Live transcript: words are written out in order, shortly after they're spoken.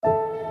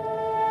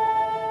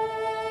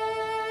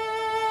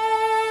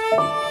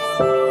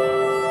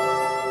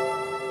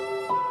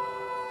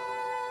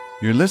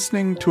You're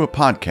listening to a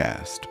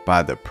podcast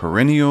by the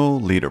Perennial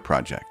Leader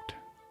Project.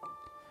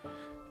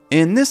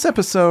 In this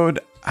episode,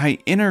 I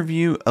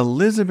interview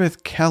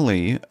Elizabeth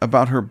Kelly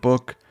about her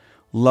book,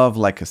 Love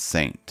Like a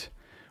Saint.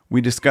 We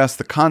discuss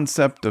the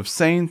concept of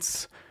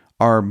saints,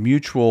 our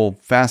mutual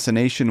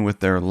fascination with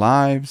their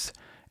lives,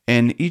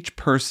 and each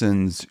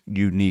person's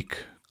unique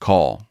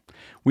call.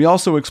 We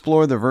also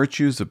explore the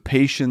virtues of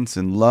patience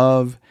and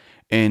love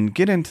and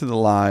get into the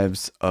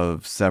lives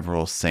of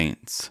several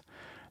saints.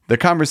 The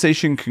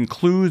conversation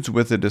concludes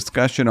with a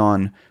discussion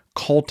on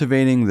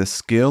cultivating the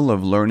skill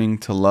of learning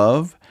to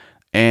love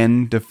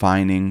and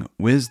defining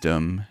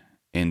wisdom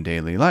in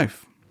daily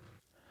life.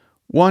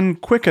 One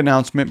quick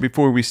announcement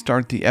before we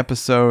start the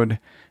episode.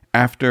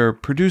 After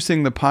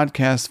producing the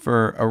podcast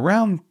for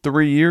around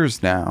 3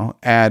 years now,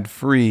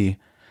 ad-free,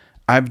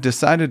 I've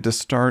decided to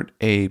start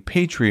a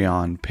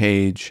Patreon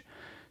page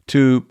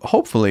to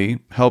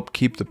hopefully help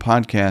keep the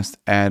podcast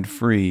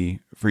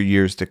ad-free for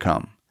years to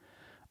come.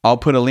 I'll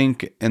put a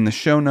link in the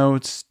show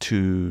notes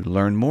to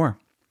learn more.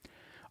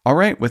 All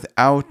right,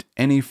 without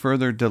any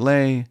further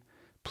delay,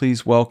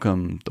 please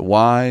welcome the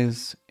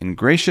wise and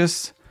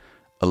gracious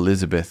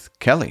Elizabeth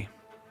Kelly.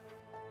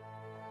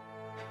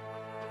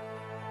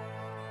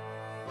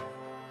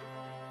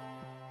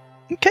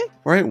 Okay.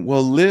 All right,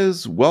 well,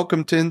 Liz,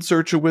 welcome to In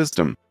Search of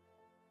Wisdom.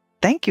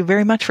 Thank you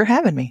very much for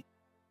having me.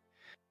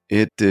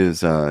 It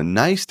is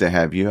nice to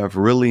have you. I've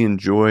really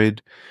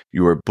enjoyed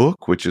your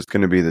book, which is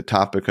going to be the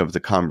topic of the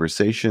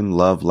conversation,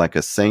 Love Like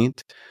a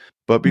Saint.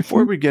 But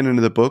before we get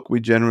into the book, we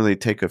generally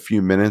take a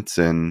few minutes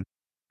and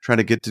try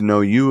to get to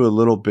know you a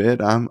little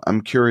bit.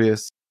 I'm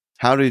curious,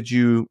 how did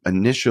you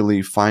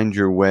initially find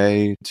your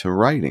way to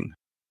writing?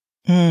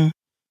 You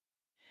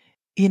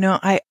know,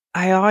 I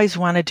always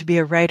wanted to be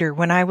a writer.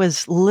 When I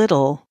was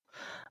little,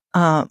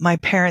 my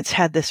parents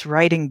had this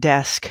writing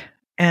desk.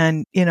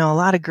 And, you know, a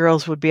lot of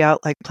girls would be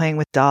out like playing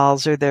with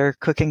dolls or their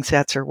cooking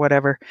sets or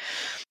whatever.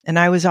 And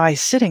I was always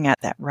sitting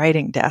at that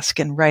writing desk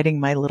and writing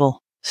my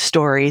little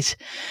stories.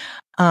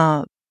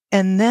 And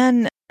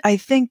then I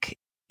think,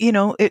 you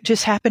know, it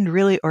just happened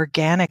really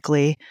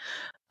organically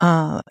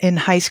in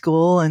high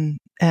school. And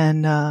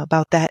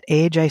about that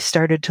age, I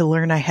started to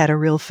learn I had a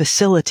real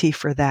facility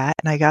for that.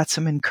 And I got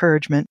some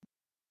encouragement.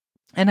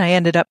 And I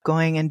ended up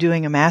going and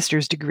doing a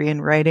master's degree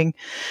in writing.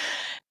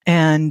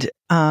 And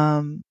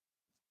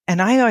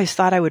I always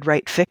thought I would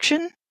write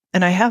fiction,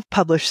 and I have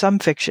published some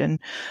fiction,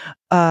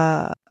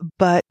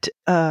 but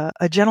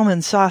a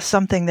gentleman saw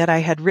something that I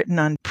had written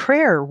on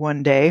prayer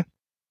one day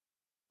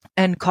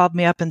and called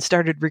me up and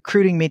started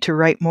recruiting me to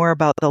write more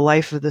about the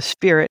life of the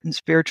Spirit and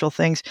spiritual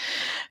things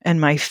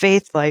and my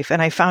faith life. And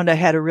I found I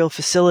had a real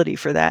facility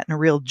for that and a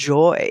real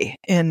joy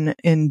in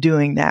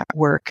doing that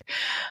work.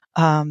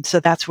 So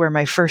that's where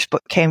my first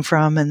book came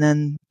from, and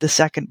then the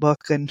second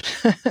book. And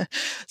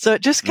so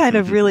it just kind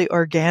of really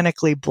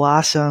organically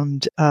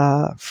blossomed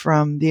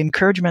from the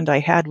encouragement I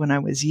had when I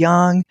was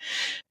young.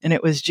 And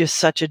it was just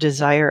such a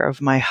desire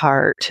of my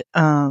heart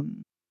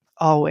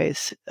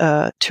always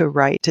to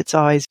write. It's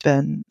always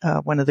been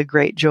one of the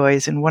great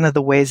joys and one of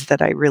the ways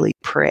that I really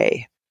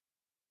pray.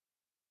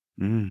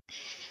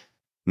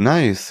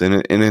 Nice.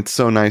 And it's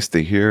so nice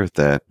to hear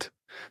that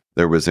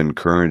there was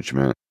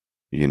encouragement,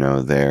 you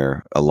know,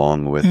 there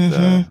along with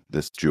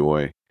this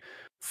joy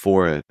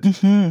for it.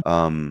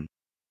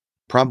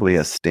 Probably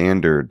a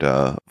standard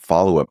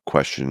follow-up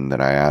question that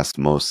I ask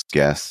most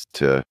guests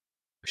to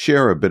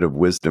share a bit of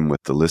wisdom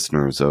with the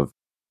listeners of.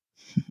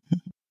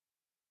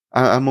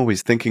 I'm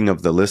always thinking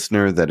of the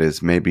listener that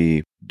is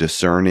maybe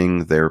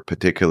discerning their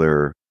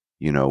particular,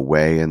 you know,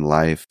 way in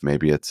life.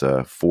 Maybe it's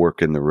a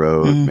fork in the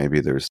road.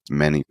 Maybe there's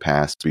many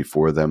paths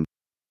before them.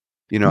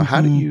 You know,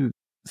 how do you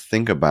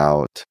think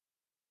about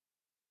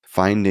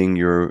finding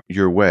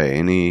your way?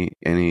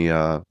 Any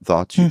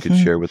thoughts you could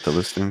share with the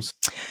listeners?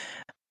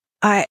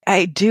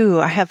 I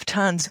do. I have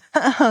tons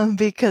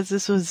because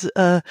this was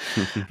a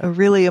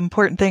really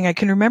important thing. I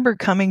can remember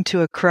coming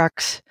to a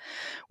crux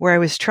where I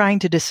was trying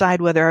to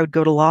decide whether I would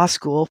go to law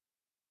school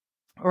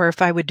or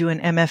if I would do an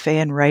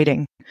MFA in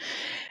writing.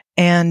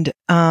 And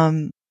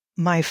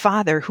my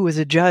father, who was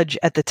a judge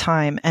at the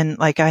time, and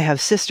like I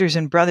have sisters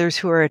and brothers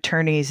who are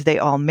attorneys, they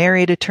all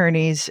married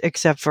attorneys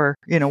except for,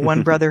 you know,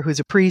 one brother who's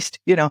a priest,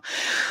 you know.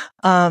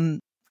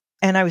 And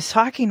I was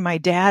talking to my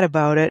dad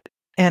about it.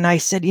 And I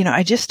said, you know,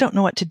 I just don't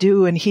know what to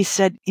do. And he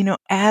said, you know,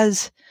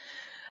 as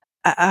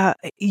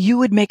you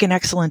would make an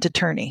excellent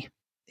attorney.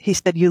 He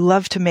said, you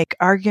love to make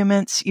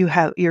arguments. You're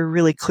a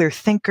really clear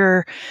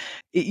thinker.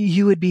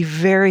 You would be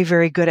very,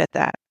 very good at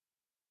that.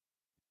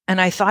 And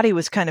I thought he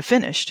was kind of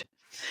finished.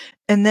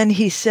 And then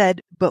he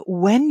said, but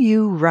when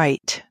you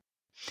write,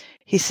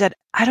 he said,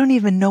 I don't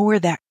even know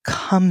where that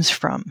comes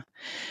from.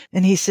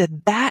 And he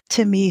said, that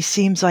to me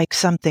seems like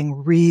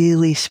something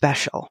really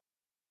special.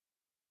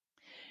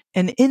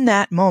 And in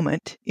that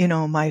moment, you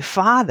know, my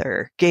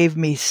father gave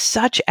me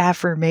such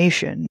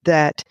affirmation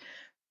that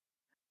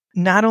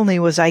not only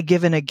was I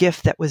given a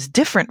gift that was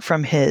different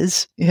from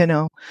his, you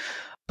know,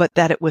 but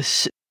that it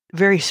was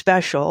very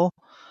special,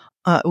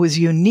 it was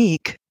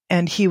unique,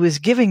 And he was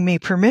giving me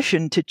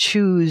permission to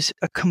choose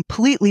a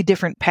completely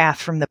different path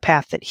from the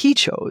path that he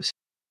chose.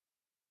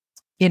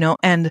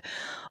 And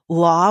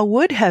law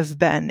would have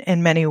been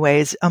in many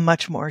ways a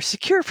much more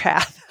secure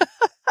path.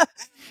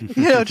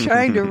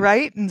 Trying to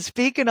write and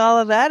speak and all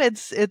of that,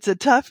 it's a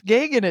tough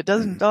gig, and it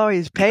doesn't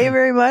always pay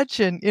very much.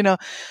 And,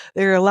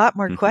 there are a lot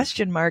more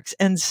question marks.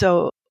 And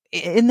so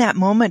in that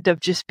moment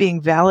of just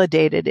being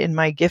validated in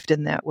my gift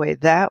in that way,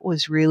 that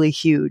was really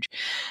huge.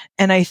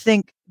 And I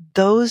think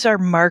those are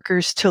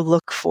markers to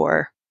look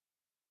for.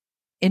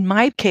 In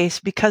my case,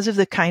 because of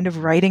the kind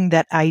of writing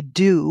that I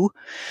do,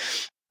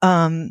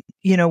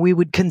 we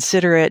would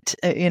consider it,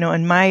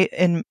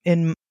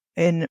 in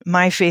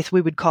my faith,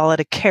 we would call it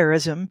a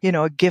charism,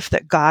 a gift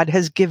that God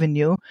has given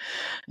you.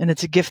 And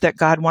it's a gift that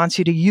God wants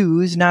you to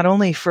use, not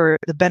only for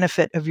the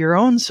benefit of your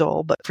own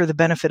soul, but for the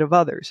benefit of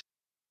others.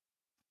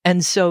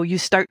 And so you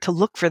start to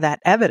look for that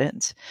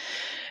evidence.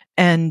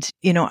 And,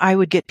 I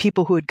would get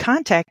people who would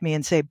contact me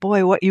and say,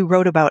 boy, what you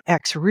wrote about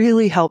X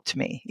really helped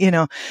me,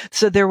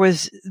 So there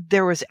was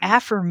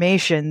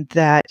affirmation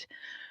that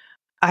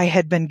I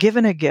had been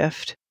given a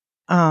gift.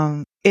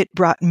 It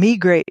brought me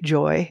great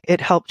joy.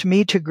 It helped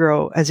me to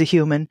grow as a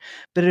human,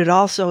 but it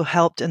also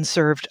helped and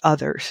served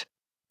others.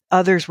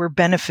 Others were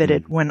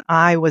benefited when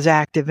I was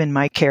active in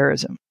my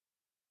charism.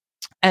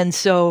 And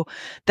so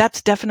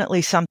that's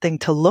definitely something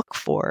to look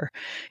for,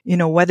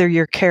 whether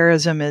your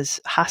charism is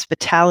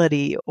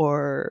hospitality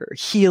or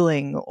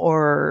healing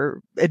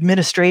or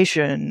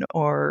administration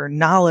or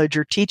knowledge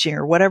or teaching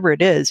or whatever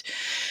it is.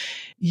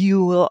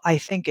 You will, I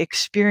think,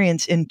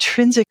 experience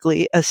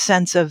intrinsically a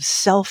sense of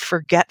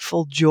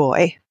self-forgetful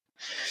joy.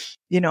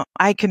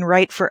 I can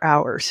write for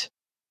hours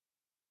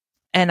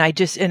and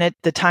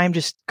the time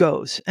just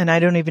goes and I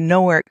don't even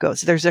know where it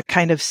goes. There's a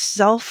kind of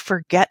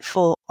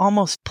self-forgetful,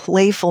 almost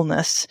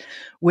playfulness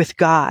with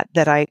God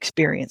that I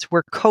experience.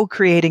 We're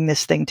co-creating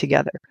this thing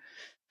together.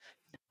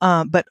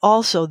 But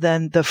also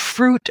then the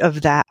fruit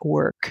of that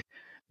work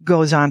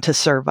goes on to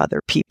serve other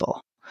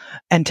people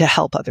and to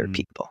help other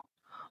people.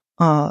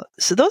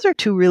 So those are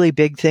two really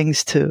big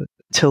things to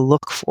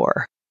look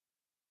for.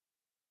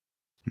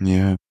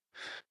 Yeah.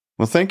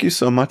 Well, thank you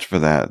so much for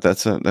that.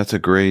 That's a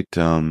great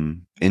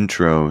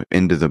intro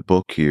into the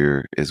book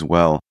here as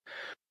well.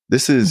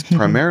 This is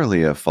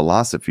primarily a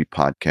philosophy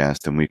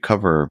podcast, and we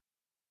cover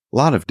a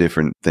lot of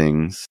different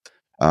things.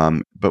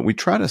 But we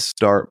try to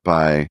start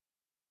from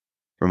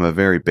a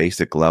very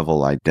basic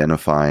level,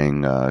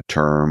 identifying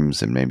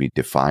terms and maybe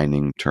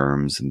defining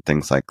terms and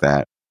things like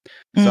that.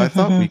 So I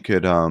thought we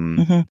could,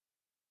 for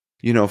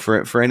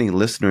any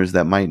listeners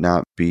that might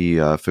not be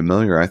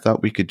familiar, I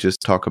thought we could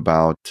just talk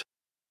about,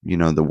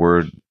 the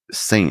word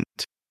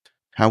saint.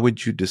 How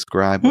would you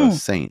describe a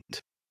saint?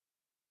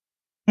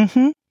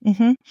 In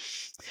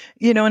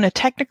a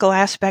technical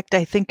aspect,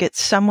 I think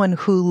it's someone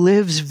who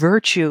lives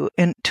virtue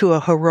to a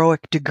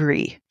heroic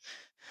degree.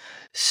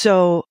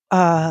 So,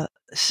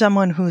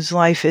 someone whose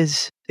life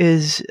is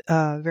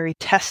very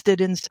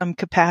tested in some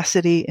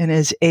capacity and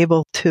is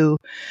able to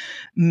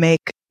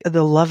make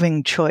the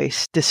loving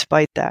choice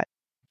despite that.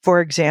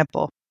 For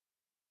example,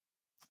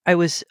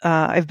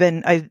 I've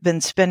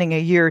been spending a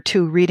year or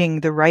two reading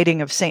the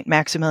writing of Saint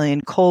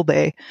Maximilian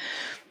Kolbe,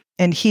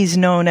 and he's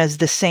known as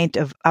the Saint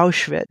of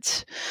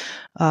Auschwitz.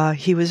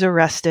 He was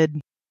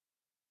arrested,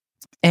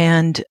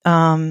 and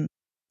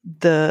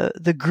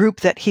the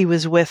group that he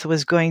was with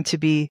was going to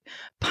be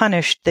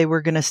punished. They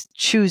were going to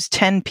choose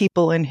 10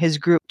 people in his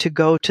group to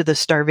go to the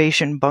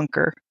starvation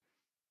bunker.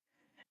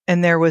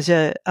 And there was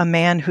a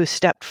man who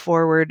stepped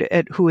forward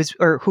who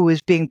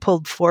was being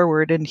pulled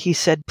forward, and he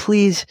said,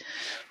 "Please,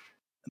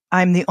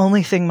 I'm the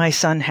only thing my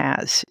son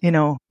has.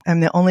 I'm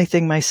the only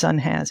thing my son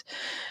has."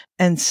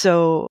 And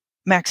so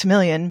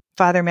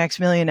Father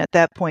Maximilian at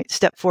that point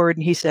stepped forward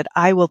and he said,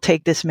 "I will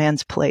take this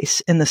man's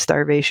place in the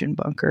starvation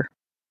bunker."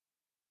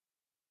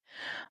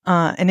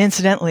 And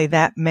incidentally,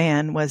 that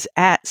man was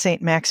at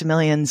St.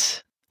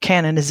 Maximilian's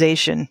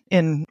canonization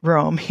in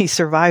Rome. He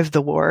survived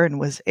the war and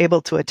was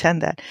able to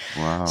attend that.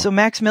 Wow. So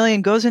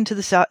Maximilian goes into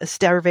the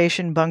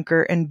starvation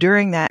bunker, and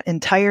during that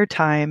entire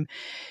time,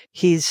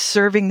 he's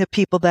serving the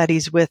people that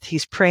he's with.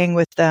 He's praying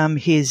with them.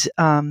 He's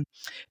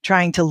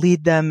trying to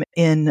lead them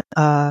in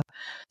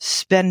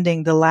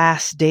spending the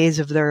last days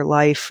of their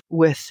life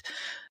with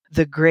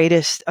the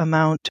greatest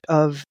amount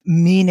of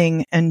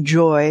meaning and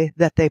joy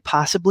that they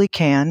possibly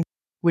can,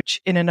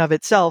 which in and of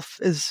itself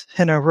is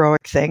an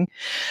heroic thing.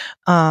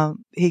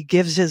 He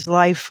gives his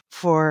life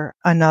for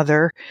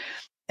another.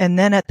 And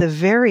then at the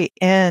very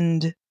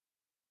end,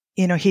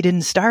 he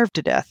didn't starve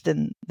to death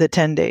in the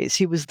 10 days.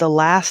 He was the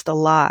last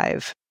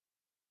alive.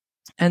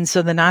 And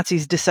so the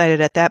Nazis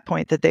decided at that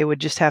point that they would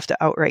just have to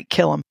outright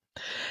kill him.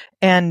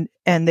 And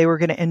they were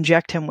going to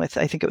inject him with,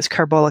 I think it was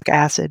carbolic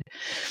acid.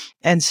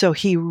 And so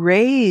he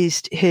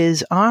raised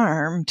his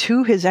arm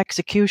to his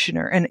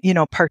executioner and,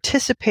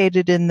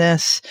 participated in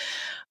this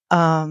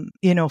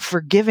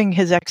forgiving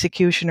his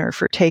executioner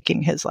for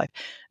taking his life.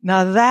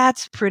 Now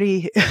that's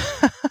pretty,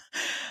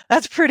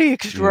 that's pretty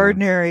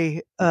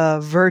extraordinary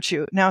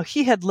virtue. Now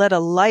he had led a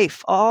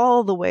life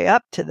all the way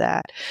up to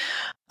that,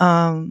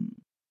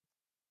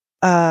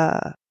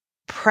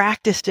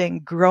 practicing,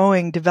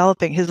 growing,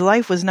 developing. His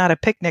life was not a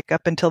picnic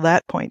up until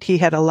that point. He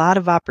had a lot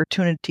of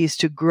opportunities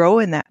to grow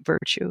in that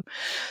virtue,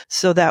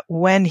 so that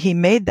when he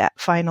made that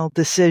final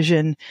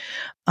decision,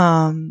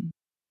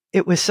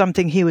 it was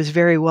something he was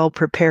very well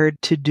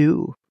prepared to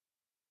do.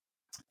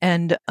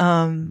 And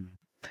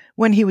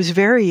when he was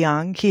very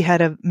young, he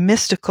had a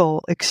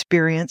mystical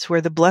experience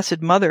where the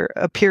Blessed Mother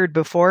appeared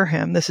before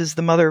him. This is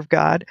the Mother of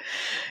God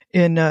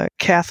in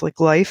Catholic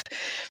life.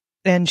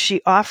 And she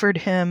offered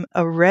him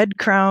a red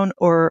crown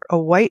or a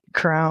white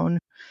crown.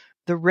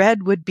 The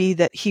red would be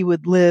that he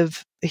would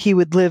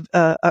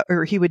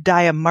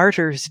die a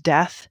martyr's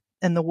death.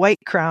 And the white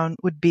crown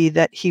would be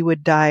that he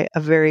would die a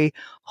very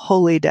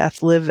holy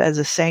death, live as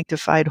a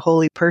sanctified,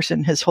 holy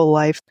person his whole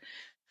life.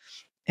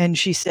 And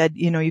she said,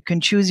 you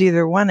can choose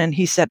either one. And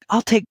he said,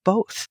 I'll take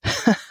both.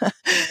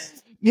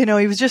 He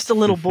was just a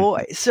little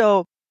boy.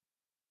 So,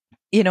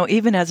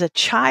 even as a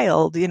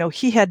child,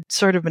 he had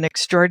sort of an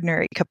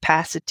extraordinary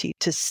capacity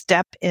to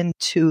step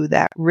into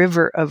that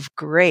river of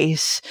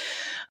grace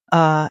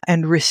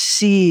and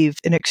receive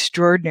an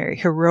extraordinary,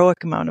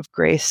 heroic amount of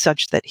grace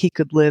such that he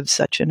could live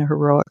such an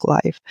heroic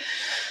life.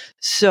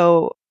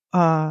 So,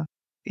 I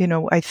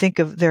think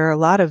there are a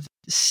lot of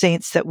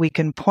saints that we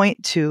can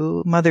point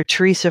to. Mother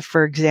Teresa,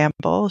 for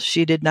example,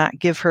 she did not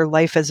give her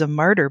life as a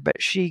martyr,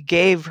 but she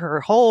gave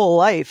her whole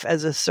life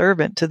as a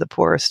servant to the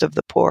poorest of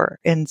the poor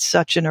in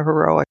such an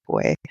heroic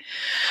way.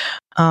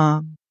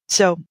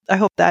 So I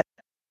hope that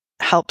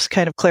helps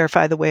kind of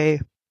clarify the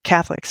way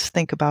Catholics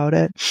think about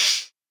it.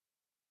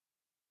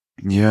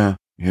 Yeah.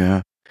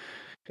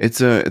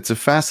 It's a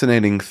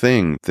fascinating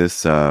thing,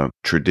 this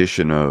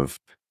tradition of,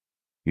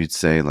 you'd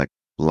say, like,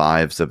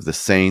 lives of the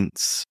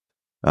saints.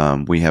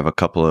 We have a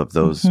couple of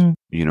those,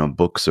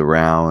 books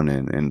around,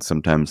 and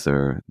sometimes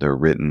they're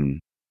written,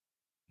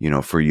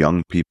 for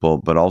young people,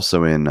 but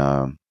also in,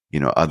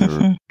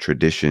 other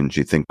traditions.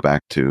 You think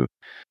back to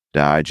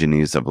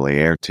Diogenes of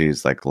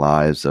Laertes, like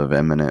lives of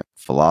eminent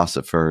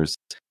philosophers.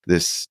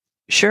 This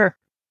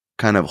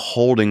kind of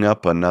holding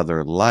up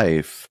another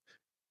life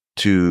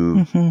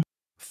to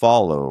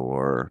follow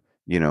or,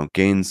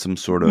 gain some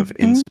sort of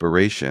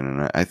inspiration.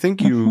 And I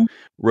think you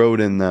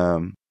wrote in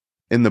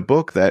the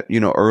book that,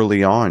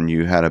 early on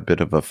you had a bit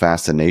of a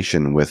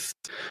fascination with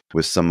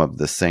some of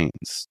the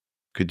saints.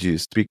 Could you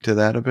speak to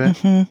that a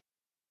bit?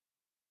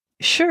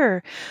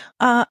 Sure.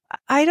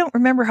 I don't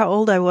remember how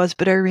old I was,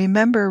 but I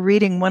remember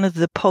reading one of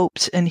the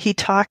popes, and he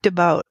talked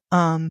about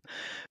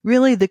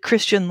really the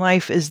Christian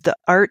life is the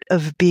art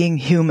of being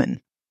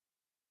human.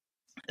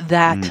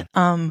 That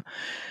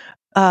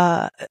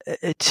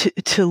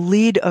to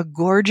lead a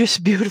gorgeous,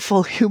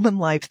 beautiful human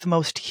life, the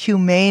most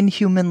humane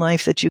human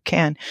life that you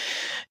can,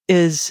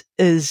 is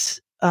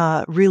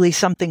really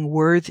something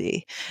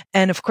worthy.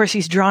 And of course,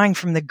 he's drawing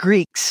from the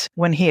Greeks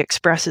when he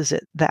expresses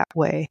it that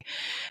way.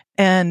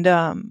 And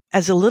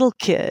as a little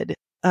kid,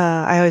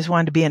 I always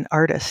wanted to be an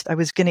artist. I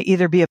was going to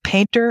either be a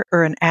painter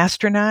or an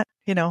astronaut,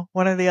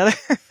 one or the other.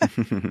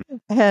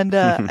 And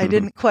I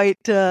didn't quite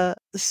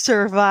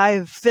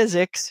survive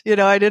physics.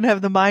 I didn't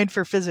have the mind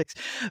for physics,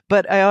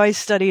 but I always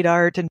studied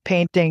art and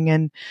painting,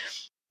 and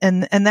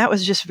that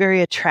was just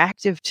very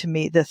attractive to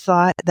me. The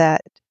thought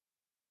that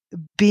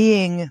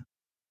being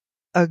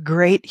a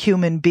great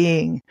human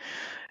being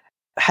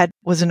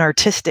was an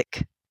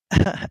artistic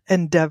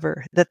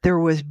endeavor, that there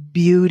was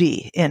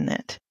beauty in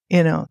it.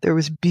 There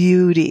was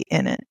beauty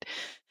in it.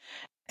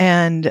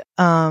 And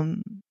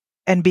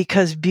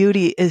because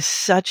beauty is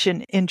such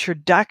an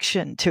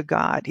introduction to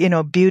God,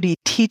 beauty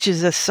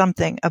teaches us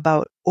something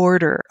about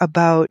order,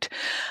 about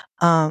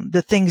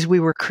the things we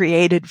were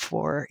created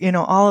for.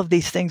 All of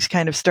these things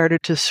kind of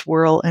started to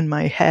swirl in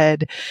my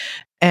head.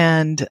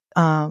 And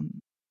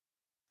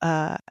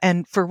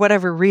for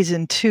whatever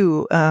reason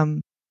too,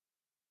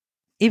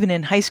 even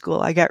in high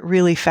school, I got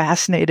really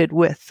fascinated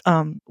with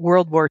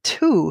World War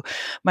II.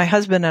 My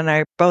husband and I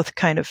are both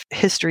kind of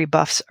history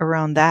buffs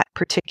around that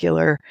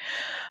particular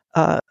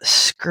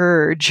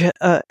scourge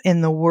in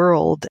the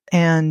world.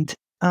 And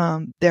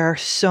there are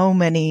so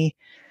many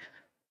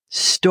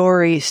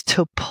stories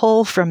to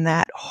pull from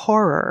that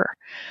horror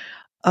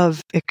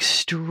of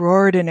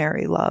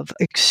extraordinary love,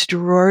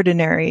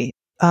 extraordinary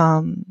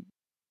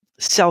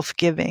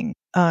self-giving,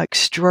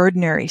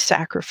 extraordinary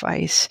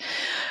sacrifice.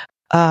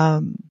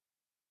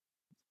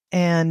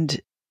 And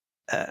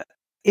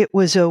it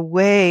was a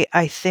way,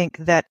 I think,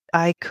 that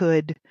I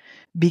could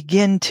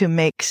begin to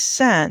make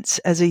sense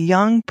as a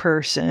young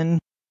person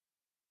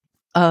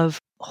of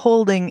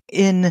holding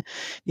in,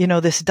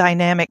 this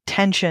dynamic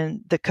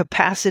tension, the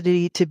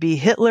capacity to be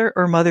Hitler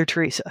or Mother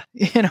Teresa,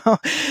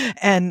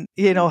 and,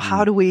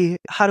 how do we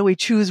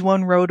choose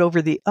one road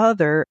over the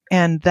other?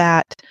 And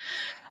that,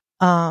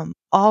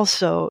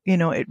 also,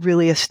 it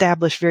really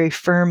established very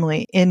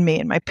firmly in me.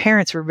 And my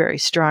parents were very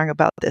strong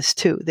about this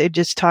too. They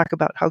just talk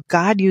about how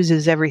God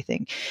uses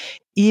everything.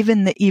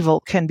 Even the evil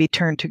can be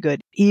turned to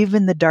good.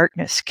 Even the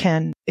darkness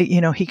can,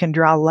 he can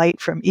draw light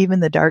from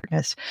even the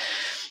darkness.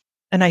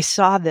 And I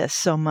saw this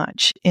so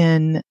much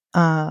in,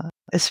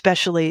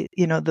 especially,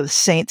 the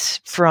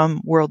saints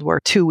from World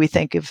War II. We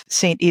think of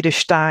Saint Edith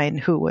Stein,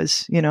 who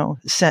was,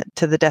 sent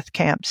to the death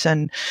camps,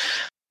 and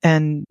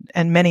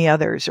many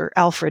others, or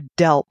Alfred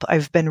Delp.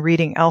 I've been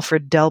reading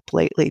Alfred Delp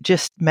lately,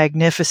 just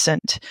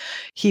magnificent.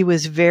 He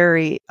was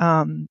very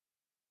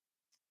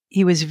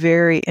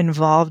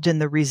involved in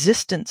the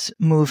resistance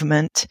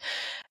movement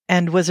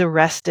and was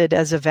arrested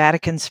as a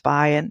Vatican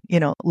spy and,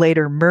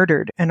 later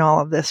murdered and all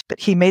of this. But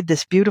he made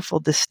this beautiful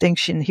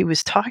distinction. He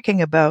was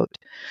talking about,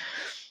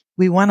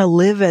 we want to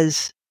live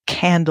as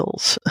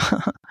candles.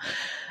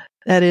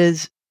 That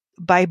is,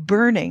 by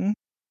burning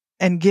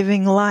and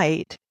giving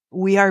light,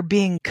 we are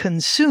being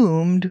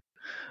consumed.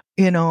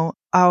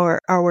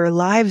 Our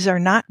lives are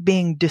not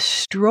being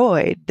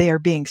destroyed. They are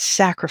being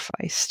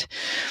sacrificed.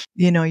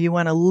 You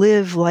want to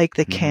live like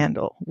the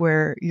candle,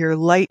 where your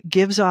light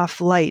gives off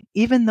light,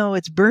 even though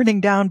it's burning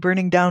down.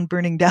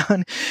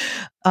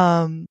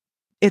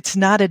 It's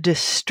not a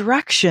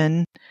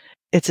destruction.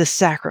 It's a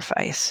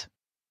sacrifice.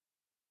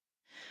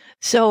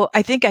 So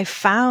I think I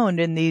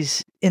found in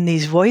these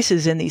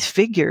voices, in these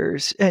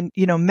figures, and,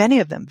 many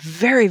of them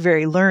very,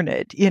 very learned,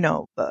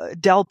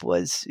 Delp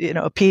was,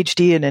 a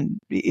PhD and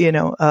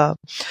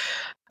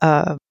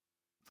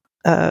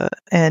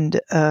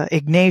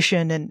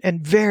Ignatian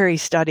and very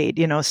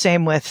studied,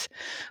 same with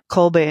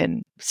Kolbe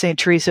and St.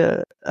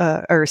 Teresa,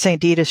 or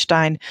St. Edith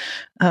Stein.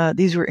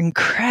 These were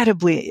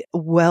incredibly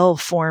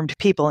well-formed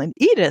people. And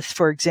Edith,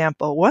 for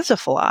example, was a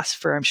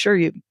philosopher. I'm sure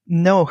you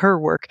know her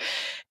work.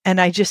 And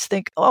I just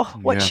think,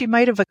 what she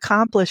might have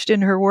accomplished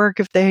in her work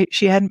if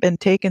she hadn't been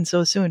taken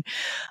so soon.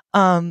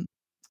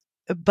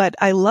 But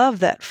I love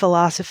that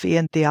philosophy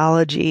and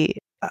theology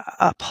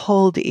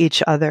uphold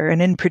each other. And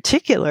in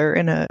particular,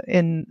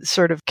 in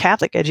sort of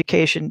Catholic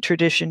education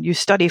tradition, you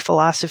study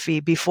philosophy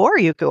before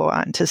you go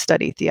on to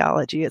study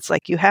theology. It's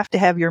like you have to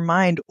have your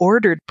mind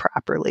ordered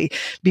properly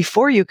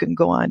before you can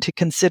go on to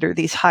consider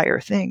these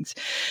higher things.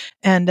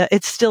 And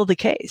it's still the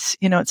case.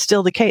 It's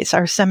still the case.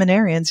 Our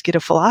seminarians get a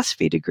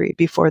philosophy degree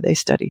before they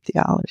study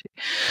theology.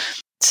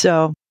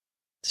 So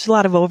there's a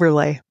lot of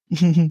overlay.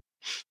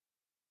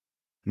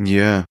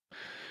 Yeah.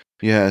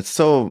 Yeah, it's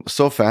so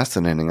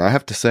fascinating. I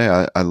have to say,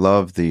 I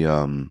love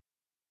the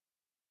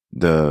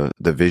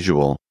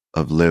visual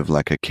of live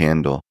like a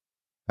candle.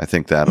 I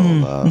think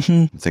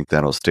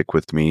that'll stick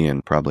with me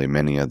and probably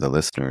many of the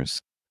listeners.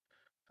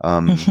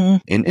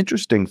 An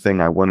interesting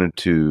thing I wanted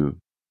to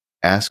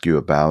ask you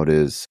about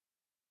is,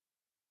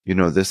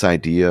 this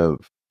idea of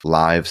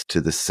lives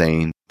of the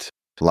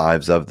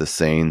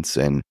saints,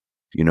 and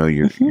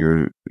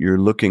you're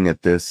looking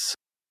at this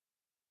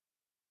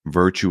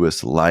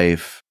virtuous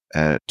life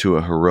to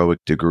a heroic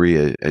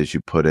degree, as you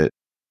put it.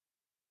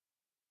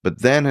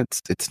 But then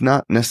it's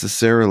not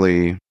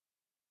necessarily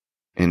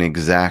an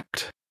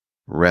exact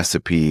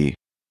recipe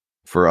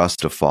for us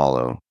to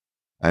follow.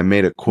 I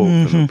made a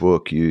quote from the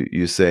book.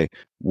 You say,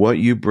 "What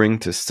you bring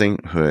to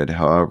sainthood,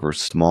 however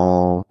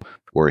small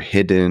or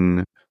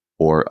hidden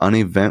or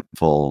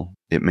uneventful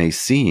it may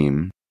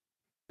seem,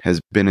 has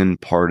been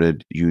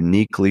imparted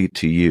uniquely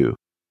to you."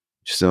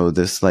 So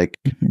this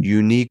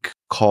unique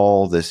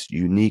call, this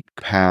unique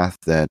path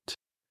that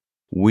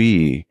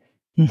we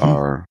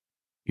are,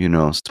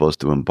 supposed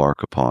to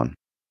embark upon.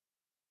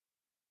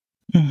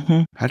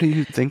 How do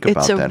you think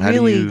about that? How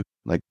do you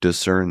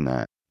discern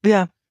that?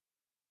 Yeah.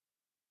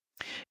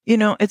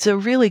 It's a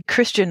really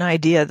Christian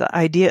idea, the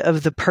idea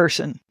of the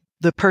person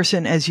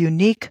as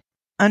unique,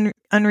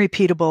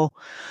 unrepeatable.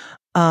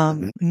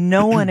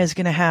 No one is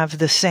going to have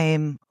the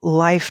same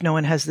life. No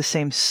one has the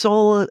same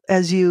soul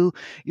as you.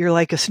 You're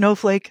like a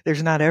snowflake.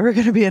 There's not ever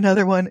going to be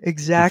another one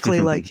exactly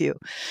like you.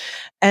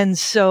 And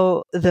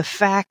so the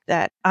fact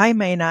that I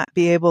may not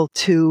be able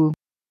to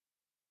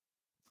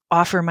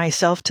offer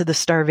myself to the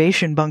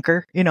starvation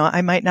bunker,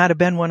 I might not have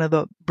been one of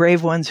the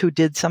brave ones who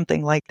did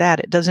something like that.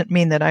 It doesn't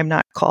mean that I'm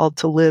not called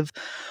to live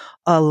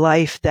a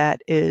life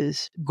that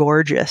is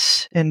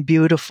gorgeous and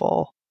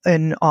beautiful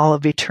in all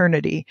of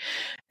eternity,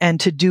 and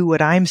to do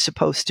what I'm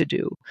supposed to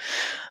do.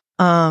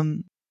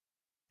 And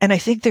I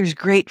think there's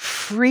great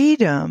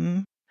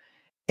freedom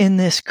in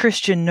this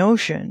Christian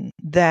notion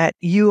that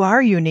you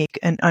are unique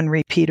and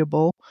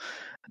unrepeatable,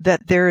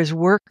 that there is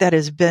work that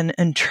has been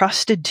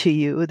entrusted to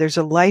you. There's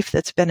a life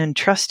that's been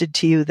entrusted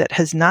to you that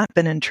has not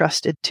been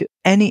entrusted to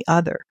any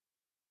other.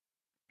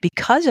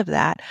 Because of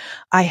that,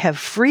 I have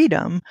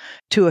freedom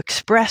to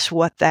express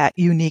what that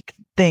unique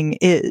thing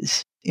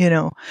is.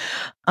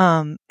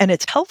 And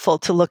it's helpful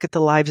to look at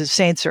the lives of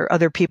saints or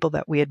other people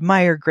that we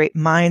admire, great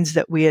minds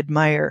that we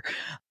admire,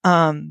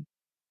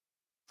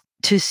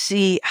 to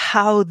see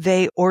how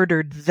they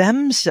ordered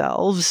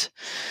themselves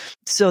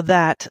so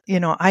that,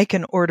 I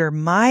can order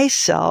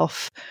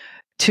myself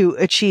to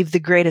achieve the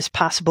greatest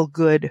possible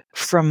good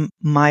from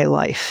my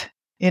life.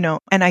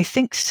 And I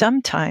think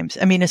sometimes,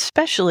 I mean,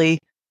 especially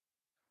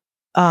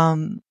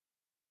in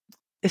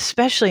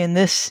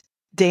this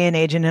day and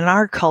age and in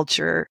our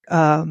culture,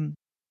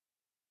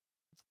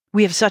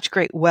 we have such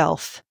great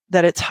wealth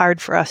that it's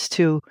hard for us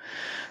to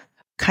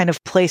kind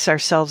of place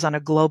ourselves on a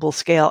global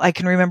scale. I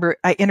can remember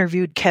I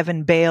interviewed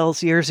Kevin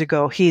Bales years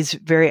ago. He's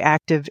very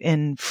active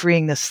in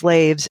freeing the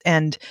slaves,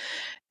 and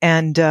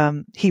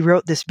he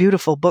wrote this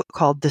beautiful book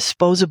called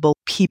Disposable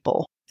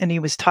People. And he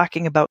was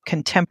talking about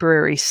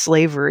contemporary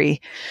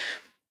slavery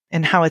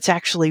and how it's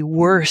actually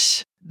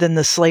worse than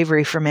the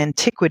slavery from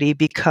antiquity,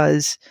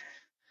 because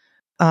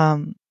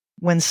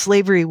when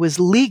slavery was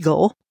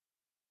legal,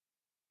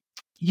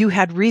 you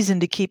had reason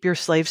to keep your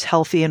slaves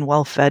healthy and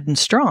well-fed and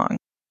strong.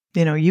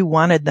 You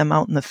wanted them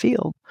out in the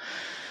field.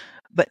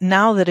 But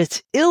now that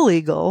it's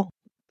illegal,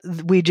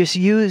 we just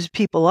use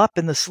people up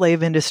in the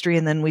slave industry,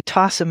 and then we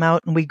toss them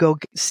out and we go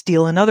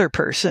steal another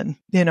person.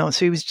 So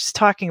he was just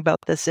talking about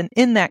this. And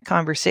in that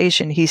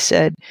conversation, he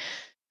said,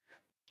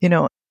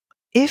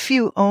 if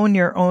you own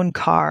your own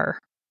car,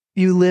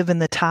 you live in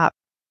the top,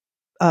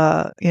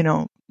 1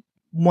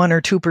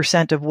 or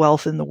 2% of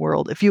wealth in the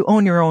world. If you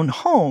own your own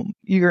home,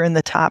 you're in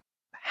the top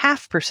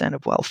 0.5%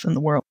 of wealth in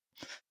the world.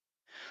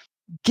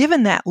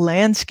 Given that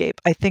landscape,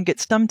 I think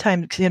it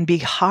sometimes can be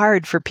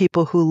hard for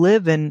people who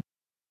live in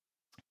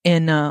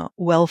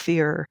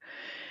wealthier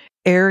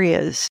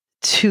areas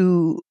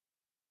to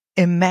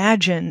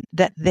imagine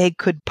that they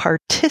could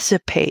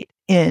participate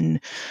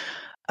in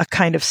a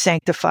kind of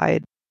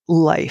sanctified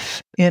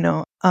life,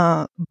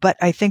 but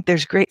I think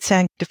there's great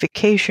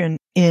sanctification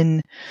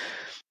in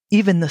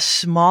even the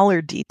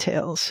smaller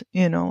details,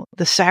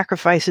 the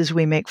sacrifices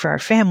we make for our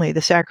family, the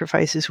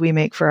sacrifices we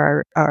make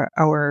for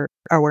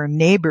our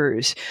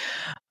neighbors.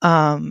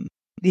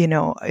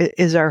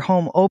 Is our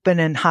home open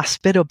and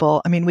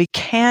hospitable? I mean, we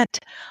can't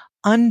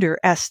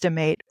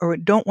underestimate or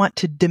don't want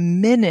to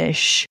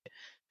diminish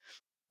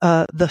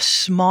the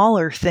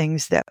smaller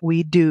things that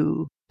we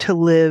do to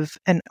live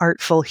an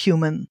artful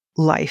human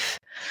life.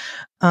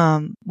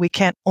 We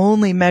can't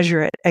only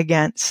measure it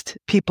against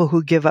people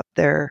who give up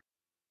their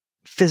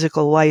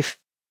physical life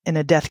in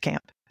a death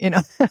camp,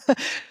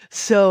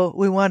 So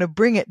we want to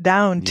bring it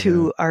down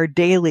to our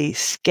daily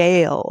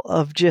scale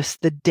of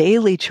just the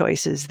daily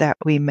choices that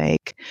we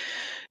make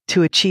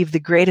to achieve the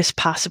greatest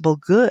possible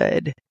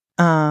good.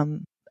 I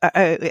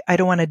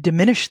don't want to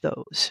diminish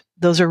those.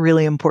 Those are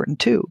really important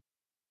too.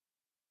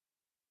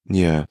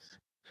 Yeah.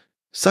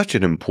 Such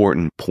an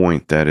important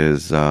point that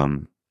is,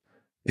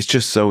 it's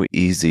just so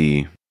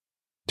easy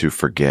to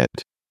forget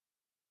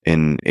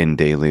in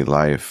daily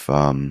life.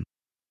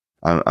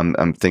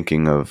 I'm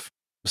thinking of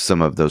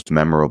some of those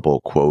memorable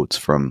quotes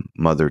from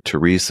Mother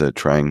Teresa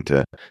trying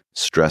to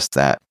stress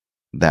that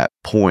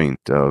point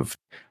of,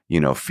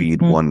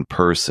 feed one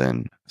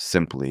person,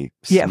 simply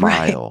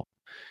smile,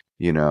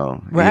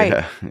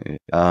 Right.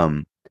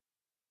 Yeah.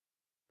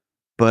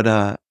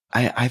 But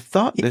I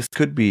thought this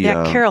could be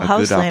Carol a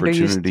good Houselander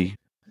opportunity.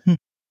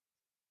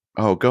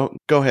 Oh, go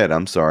ahead.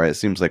 I'm sorry. It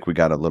seems like we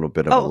got a little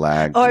bit of a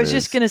lag. I was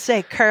just going to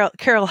say, Carol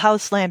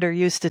Houselander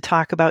used to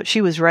talk about, she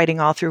was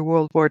writing all through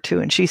World War II,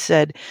 and she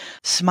said,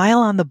 smile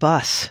on the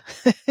bus.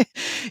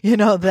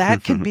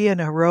 That can be an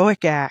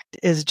heroic act,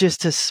 is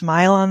just to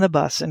smile on the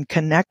bus and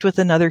connect with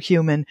another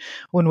human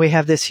when we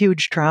have this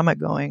huge trauma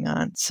going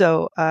on.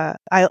 So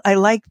I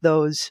like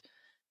those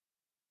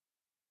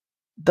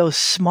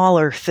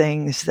smaller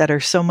things that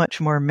are so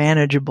much more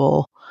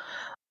manageable.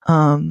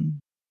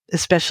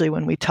 Especially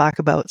when we talk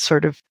about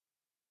sort of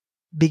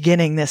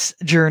beginning this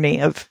journey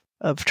of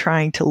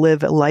trying to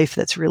live a life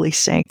that's really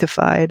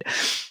sanctified.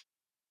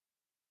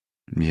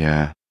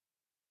 Yeah.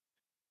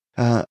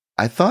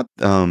 I thought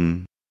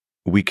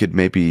we could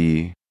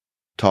maybe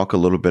talk a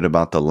little bit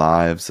about the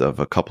lives of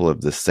a couple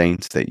of the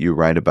saints that you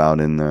write about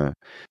in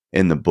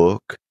the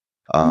book.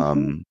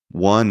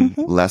 One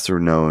lesser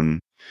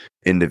known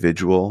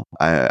individual,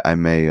 I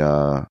may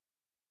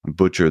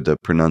butcher the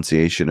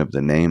pronunciation of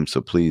the name,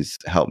 so please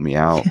help me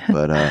out.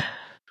 But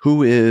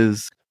who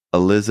is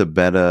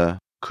Elisabetta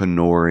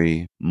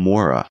Canori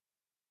Mora?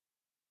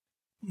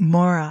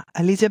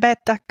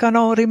 Elisabetta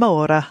Canori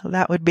Mora.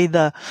 That would be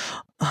the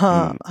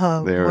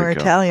more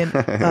Italian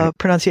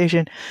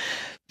pronunciation.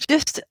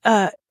 Just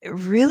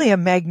really a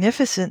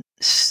magnificent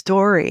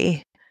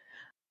story.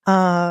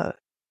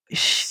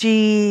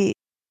 She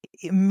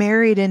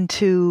married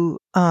into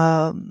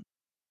a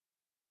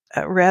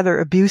rather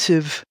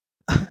abusive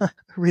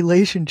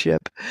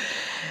relationship,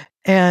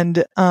 and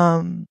at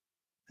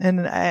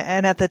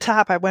the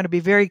top, I want to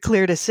be very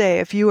clear to say,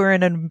 if you are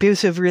in an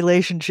abusive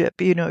relationship,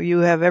 you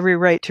have every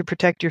right to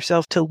protect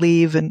yourself, to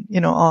leave, and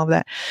all of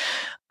that.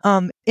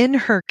 In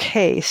her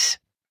case,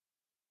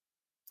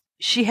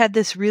 she had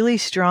this really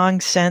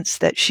strong sense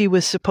that she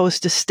was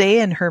supposed to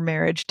stay in her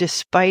marriage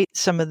despite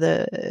some of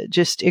the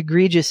just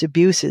egregious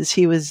abuses.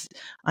 He was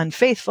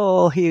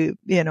unfaithful. He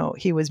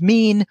was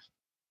mean.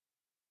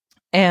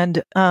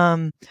 And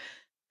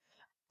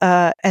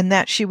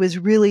that she was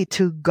really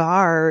to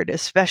guard,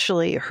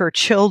 especially her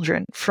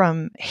children,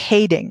 from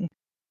hating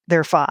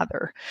their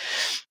father.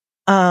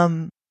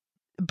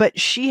 But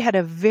she had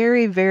a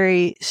very,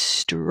 very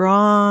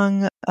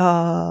strong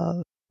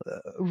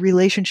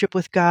relationship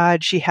with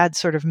God. She had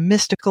sort of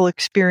mystical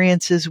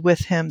experiences with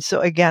him.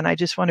 So again, I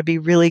just want to be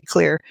really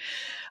clear.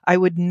 I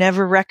would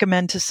never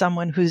recommend to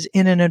someone who's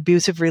in an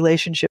abusive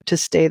relationship to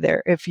stay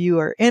there. If you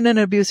are in an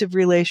abusive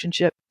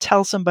relationship,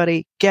 tell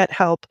somebody, get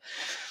help,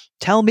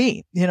 tell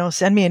me,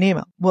 send me an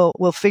email.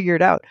 We'll figure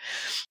it out.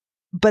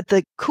 But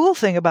the cool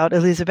thing about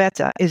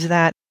Elisabetta is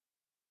that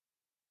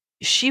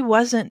she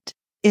wasn't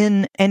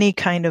in any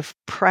kind of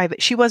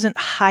she wasn't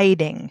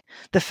hiding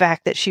the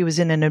fact that she was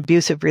in an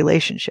abusive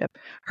relationship.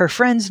 Her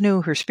friends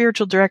knew, her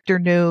spiritual director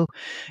knew,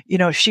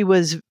 she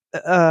was,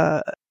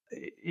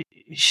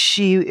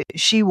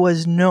 she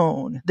was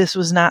known. This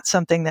was not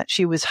something that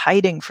she was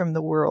hiding from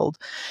the world.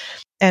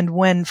 And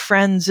when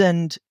friends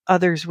and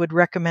others would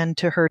recommend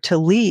to her to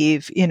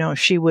leave,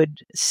 she would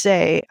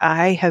say,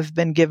 I have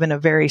been given a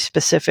very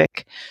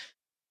specific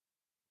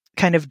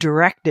kind of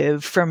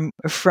directive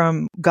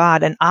from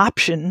God, an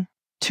option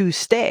to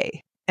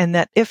stay. And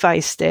that if I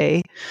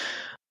stay,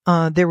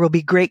 there will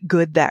be great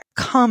good that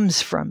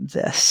comes from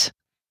this.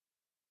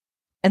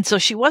 And so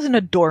she wasn't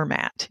a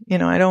doormat. I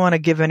don't want to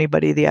give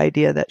anybody the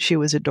idea that she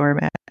was a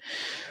doormat.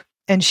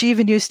 And she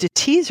even used to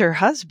tease her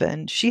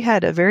husband. She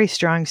had a very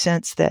strong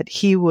sense that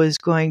he was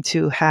going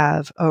to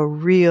have a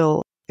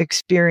real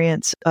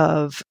experience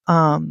of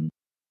kind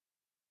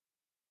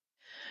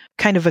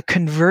of a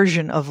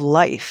conversion of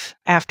life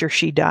after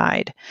she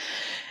died.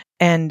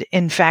 And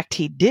in fact,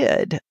 he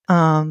did.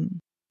 After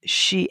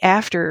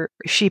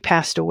she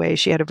passed away,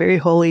 she had a very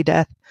holy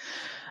death.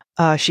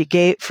 She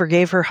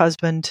forgave her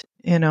husband.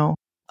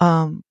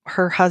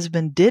 Her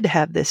husband did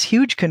have this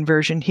huge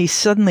conversion. He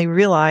suddenly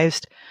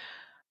realized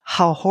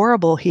how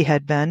horrible he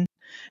had been,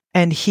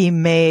 and he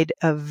made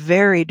a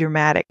very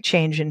dramatic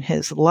change in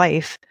his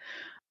life.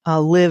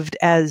 Lived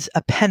as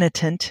a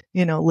penitent,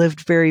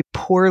 lived very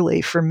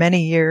poorly for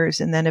many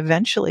years. And then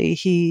eventually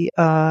he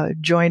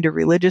joined a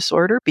religious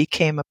order,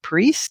 became a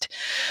priest.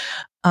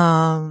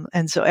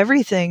 And so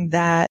everything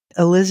that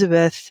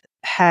Elizabeth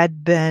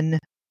had been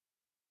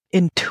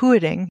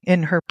intuiting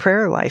in her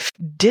prayer life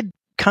did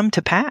come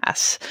to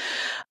pass.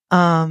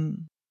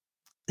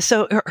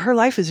 So her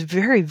life is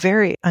very,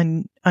 very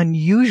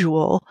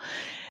unusual.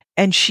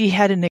 And she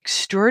had an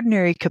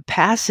extraordinary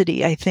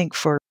capacity, I think,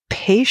 for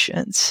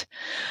patience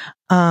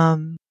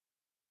and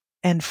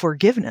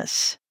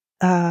forgiveness,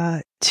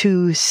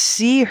 to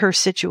see her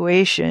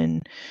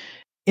situation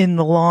in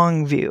the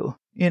long view,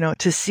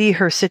 to see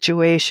her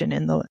situation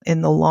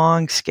in the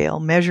long scale,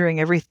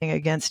 measuring everything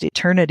against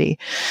eternity,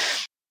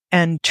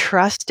 and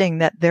trusting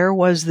that there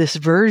was this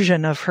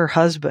version of her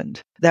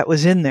husband that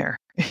was in there,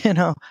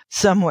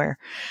 somewhere,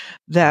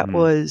 that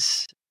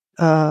was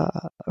a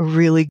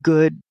really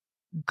good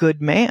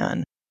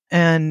man.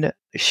 And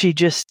she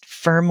just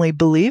firmly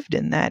believed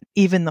in that,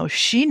 even though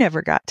she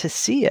never got to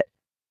see it.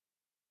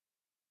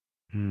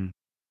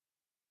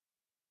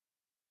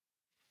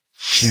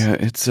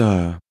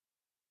 Yeah,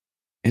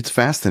 it's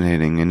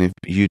fascinating. And if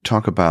you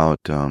talk about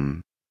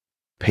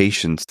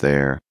patience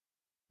there,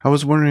 I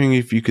was wondering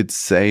if you could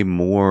say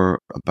more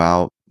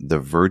about the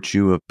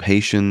virtue of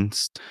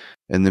patience,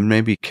 and then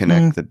maybe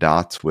connect the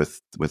dots with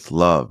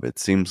love. It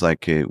seems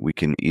like we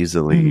can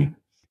easily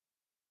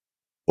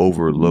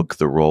overlook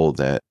the role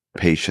that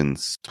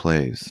patience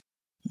plays.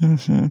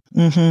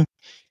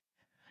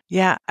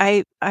 Yeah,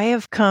 I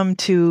have come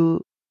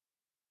to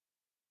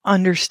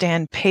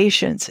understand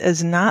patience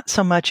as not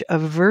so much a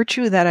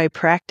virtue that I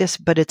practice,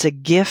 but it's a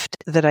gift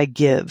that I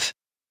give.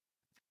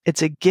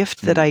 It's a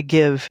gift that I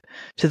give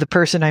to the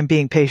person I'm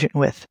being patient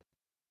with.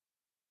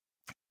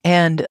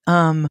 And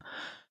and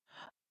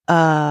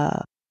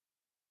I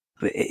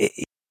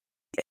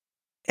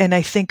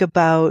think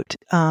about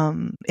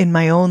in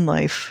my own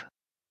life,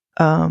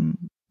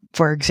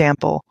 for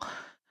example,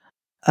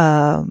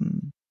 I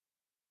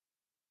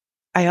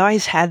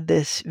always had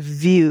this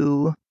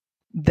view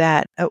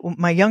that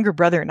my younger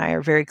brother and I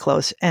are very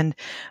close. And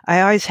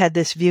I always had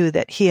this view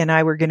that he and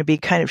I were going to be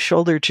kind of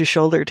shoulder to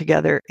shoulder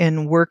together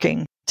in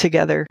working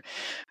together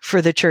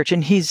for the church.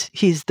 And he's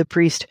the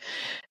priest.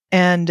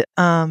 And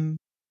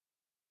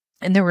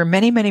there were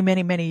many, many,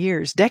 many, many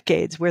years,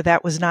 decades where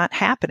that was not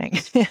happening.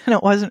 And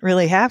it wasn't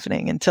really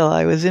happening until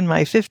I was in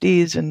my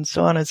 50s and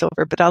so on and so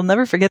forth. But I'll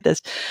never forget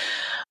this.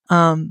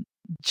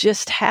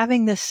 Just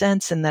having this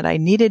sense, and that I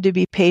needed to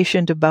be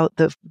patient about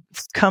the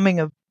coming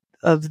of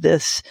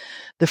this,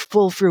 the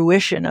full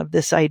fruition of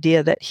this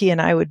idea that he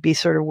and I would be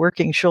sort of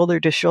working shoulder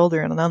to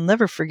shoulder. And I'll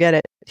never forget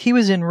it. He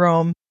was in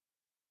Rome,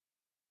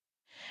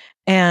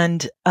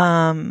 and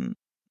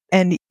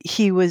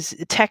he was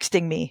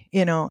texting me,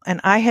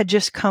 and I had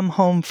just come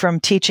home from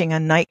teaching a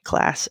night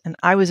class, and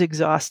I was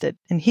exhausted,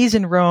 and he's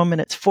in Rome,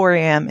 and it's 4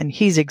 a.m. and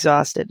he's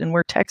exhausted, and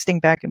we're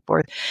texting back and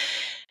forth.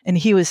 And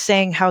he was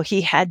saying how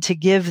he had to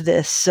give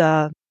this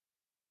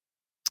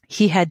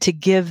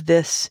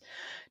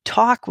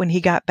talk when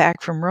he got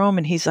back from Rome.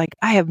 And he's like,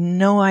 I have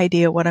no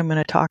idea what I'm going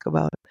to talk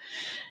about.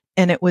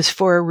 And it was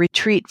for a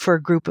retreat for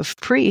a group of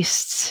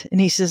priests.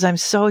 And he says, I'm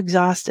so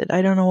exhausted.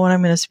 I don't know what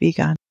I'm going to speak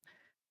on.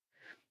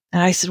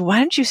 And I said, why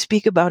don't you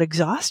speak about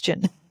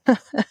exhaustion?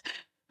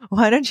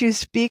 Why don't you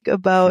speak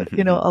about,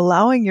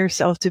 allowing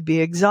yourself to be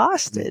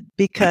exhausted?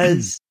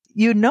 Because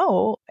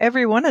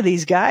every one of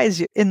these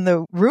guys in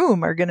the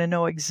room are going to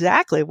know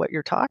exactly what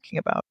you're talking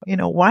about.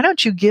 Why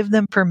don't you give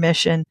them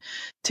permission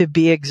to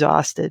be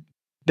exhausted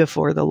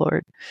before the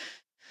Lord?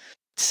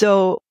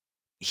 So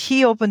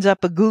he opens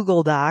up a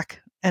Google Doc,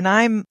 and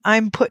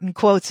I'm putting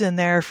quotes in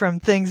there from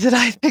things that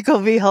I think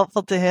will be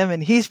helpful to him,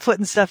 and he's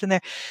putting stuff in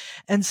there.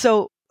 And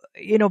so,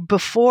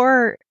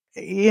 before,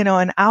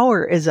 an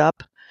hour is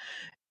up,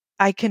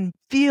 I can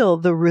feel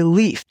the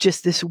relief,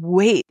 just this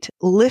weight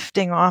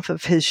lifting off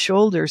of his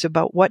shoulders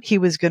about what he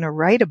was going to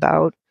write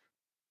about.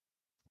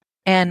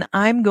 And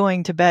I'm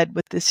going to bed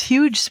with this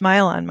huge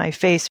smile on my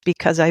face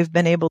because I've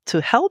been able to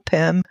help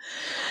him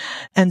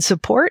and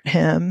support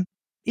him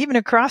even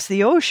across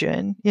the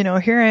ocean.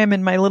 Here I am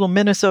in my little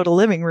Minnesota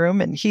living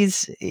room, and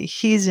he's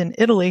in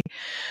Italy.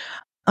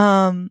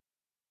 And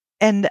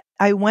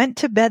I went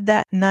to bed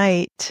that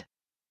night,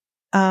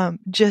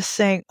 just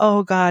saying,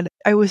 oh God,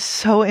 I was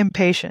so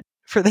impatient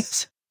for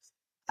this.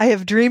 I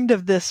have dreamed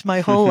of this my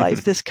whole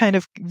life, this kind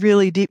of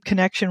really deep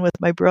connection with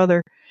my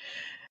brother.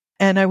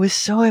 And I was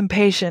so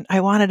impatient.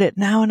 I wanted it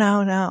now.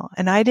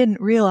 And I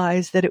didn't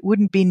realize that it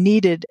wouldn't be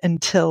needed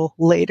until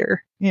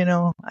later.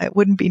 It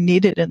wouldn't be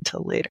needed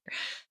until later.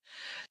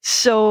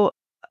 So,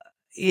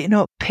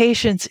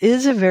 patience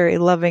is a very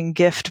loving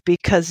gift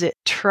because it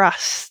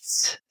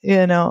trusts,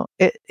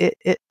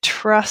 it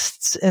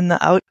trusts in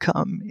the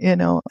outcome,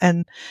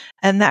 and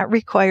that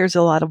requires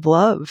a lot of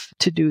love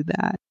to do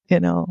that.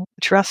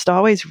 Trust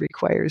always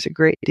requires a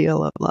great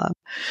deal of love.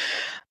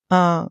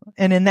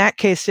 And in that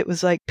case, it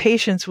was like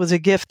patience was a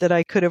gift that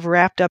I could have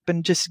wrapped up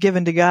and just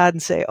given to God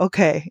and say,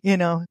 okay,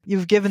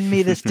 you've given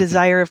me this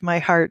desire of my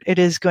heart. It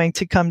is going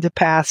to come to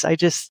pass. I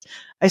just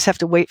have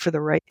to wait for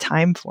the right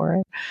time for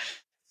it.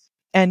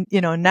 And,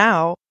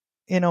 now,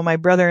 my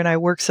brother and I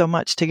work so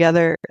much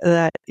together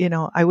that,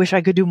 I wish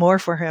I could do more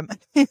for him.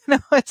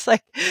 It's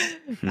like,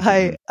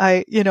 I,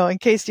 in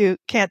case you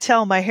can't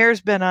tell, my hair's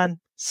been on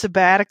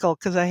sabbatical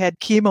because I had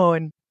chemo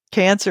and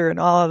cancer and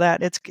all of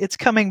that. It's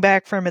coming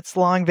back from its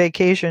long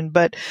vacation.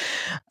 But,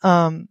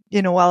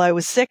 while I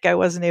was sick, I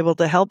wasn't able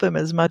to help him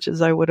as much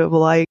as I would have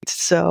liked.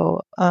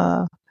 So,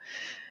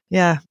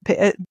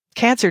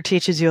 cancer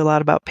teaches you a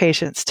lot about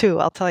patience too.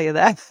 I'll tell you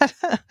that.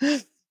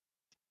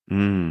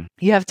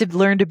 You have to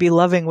learn to be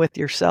loving with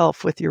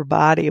yourself, with your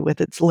body,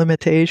 with its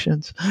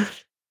limitations.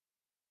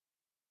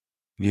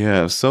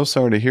 Yeah, so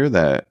sorry to hear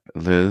that,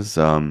 Liz.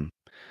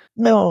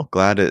 No.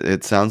 Glad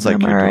it sounds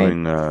like you're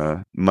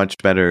doing much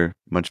better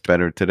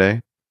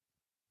today.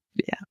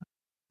 Yeah.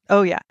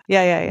 Oh yeah.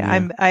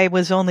 Yeah. I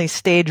was only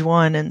stage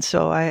 1, and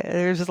so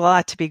there's a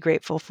lot to be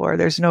grateful for.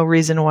 There's no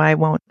reason why I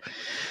won't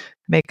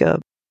make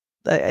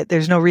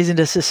there's no reason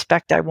to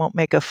suspect I won't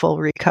make a full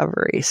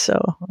recovery.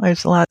 So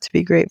there's a lot to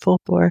be grateful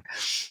for.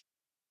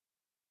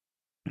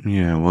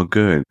 Yeah, well,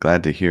 good.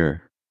 Glad to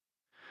hear.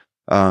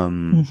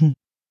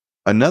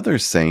 Another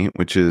saint,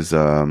 which is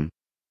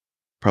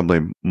probably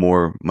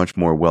much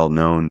more well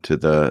known to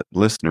the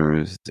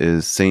listeners,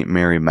 is Saint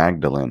Mary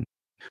Magdalene,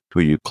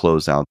 who you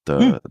close out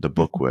the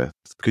book with.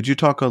 Could you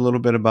talk a little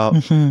bit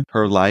about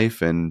her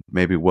life and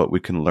maybe what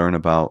we can learn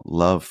about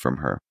love from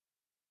her?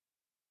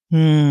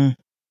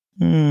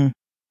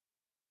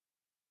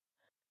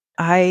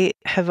 I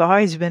have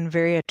always been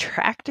very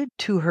attracted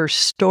to her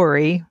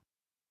story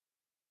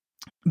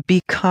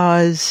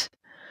because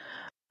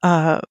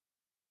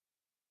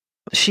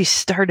she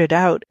started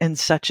out in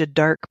such a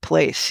dark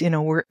place.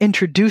 We're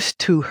introduced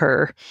to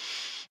her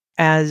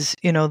as,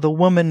 the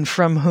woman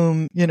from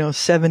whom,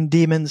 7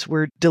 demons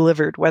were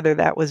delivered, whether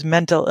that was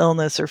mental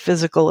illness or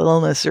physical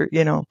illness or,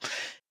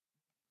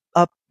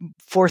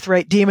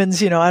 forthright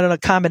demons, I don't know, a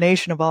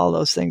combination of all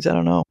those things. I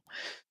don't know.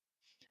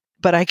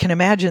 But I can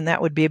imagine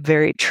that would be a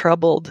very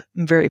troubled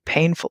and very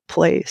painful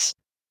place.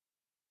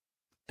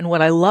 And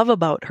what I love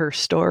about her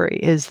story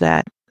is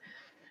that,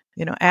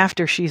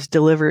 after she's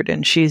delivered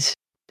and she's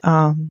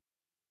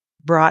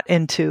brought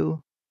into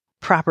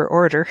proper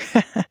order,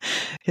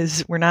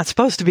 because we're not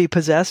supposed to be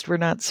possessed, we're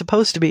not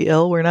supposed to be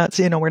ill, we're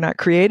not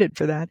created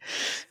for that.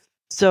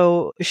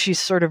 So she's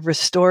sort of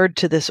restored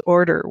to this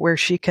order where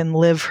she can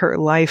live her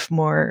life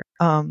more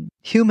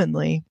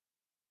humanly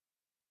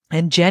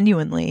and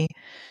genuinely.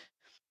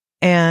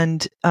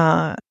 And,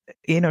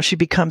 she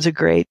becomes a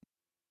great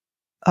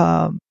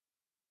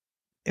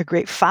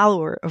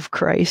follower of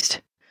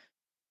Christ.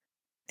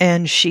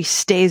 And she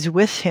stays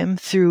with him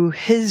through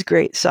his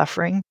great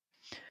suffering,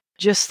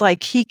 just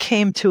like he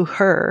came to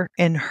her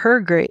in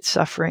her great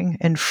suffering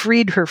and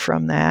freed her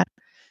from that.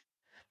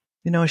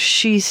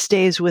 She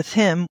stays with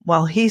him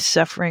while he's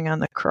suffering on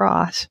the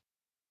cross.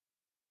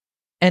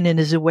 And it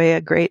is a way,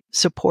 a great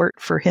support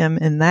for him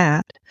in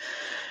that.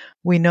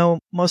 We know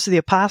most of the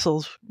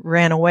apostles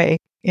ran away,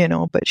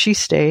 but she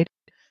stayed.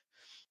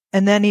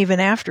 And then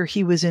even after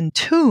he was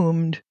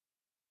entombed,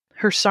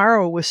 her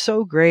sorrow was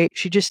so great,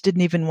 she just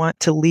didn't even want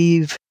to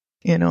leave,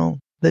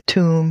 the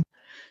tomb.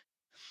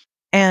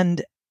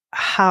 And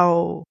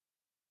how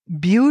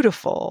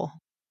beautiful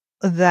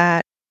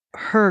that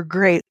her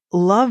great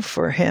love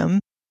for him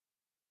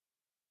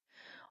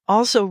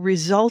also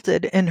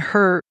resulted in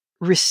her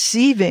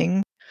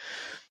receiving,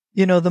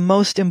 the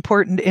most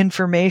important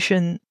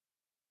information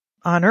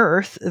on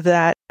earth,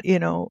 that,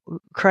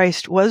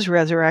 Christ was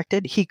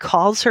resurrected. He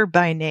calls her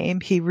by name.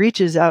 He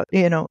reaches out,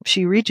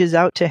 she reaches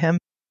out to him.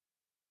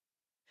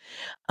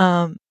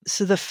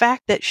 So the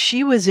fact that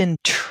she was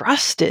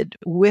entrusted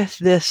with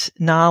this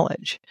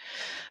knowledge,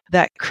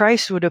 that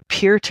Christ would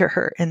appear to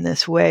her in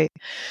this way,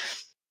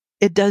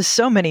 it does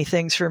so many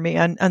things for me.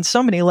 On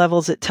so many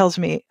levels, it tells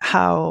me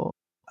how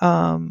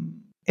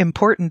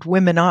important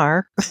women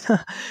are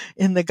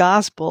in the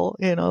gospel,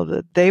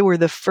 that they were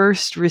the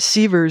first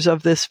receivers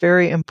of this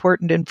very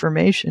important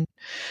information.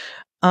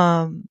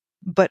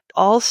 But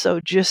also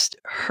just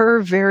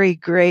her very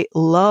great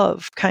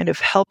love kind of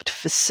helped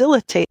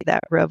facilitate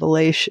that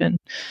revelation.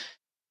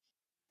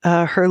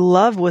 Her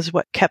love was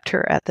what kept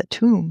her at the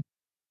tomb.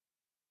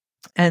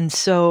 And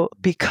so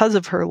because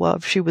of her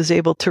love, she was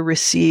able to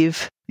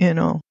receive,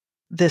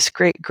 this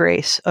great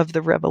grace of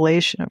the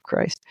revelation of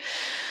Christ.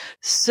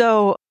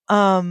 So,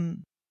 I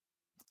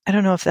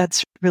don't know if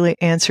that's really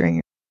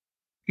answering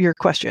your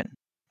question,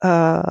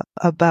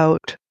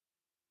 about,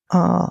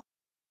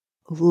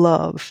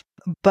 love,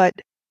 but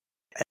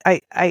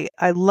I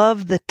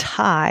love the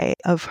tie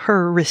of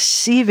her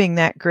receiving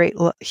that great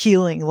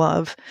healing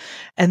love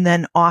and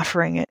then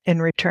offering it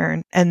in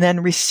return and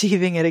then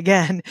receiving it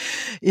again.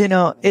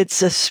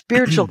 It's a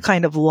spiritual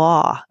kind of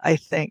law, I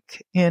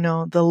think.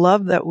 The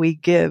love that we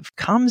give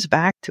comes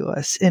back to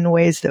us in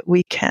ways that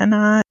we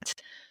cannot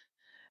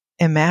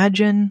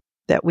imagine,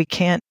 that we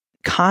can't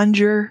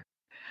conjure.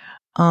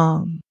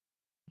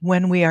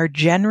 When we are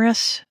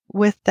generous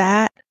with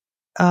that,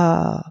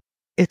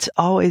 it's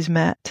always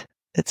met.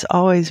 It's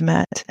always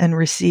met and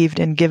received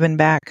and given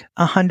back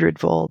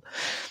 100-fold.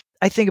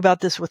 I think about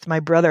this with my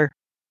brother.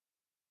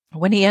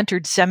 When he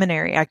entered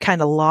seminary, I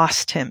kind of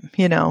lost him.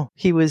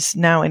 He was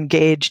now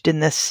engaged in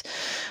this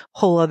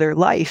whole other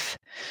life.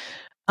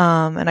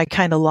 And I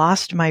kind of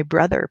lost my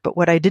brother. But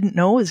what I didn't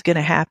know was going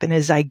to happen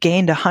is I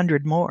gained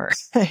 100 more.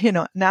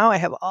 Now I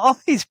have all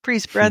these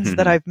priest friends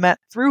that I've met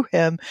through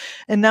him.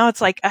 And now it's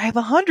like I have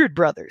 100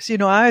 brothers. I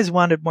always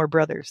wanted more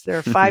brothers. There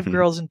are 5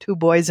 girls and 2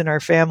 boys in our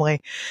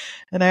family.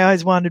 And I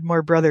always wanted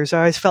more brothers. I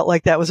always felt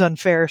like that was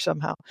unfair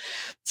somehow.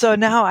 So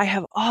now I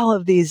have all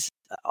of these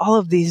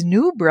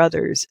new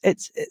brothers.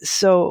 It's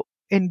so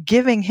in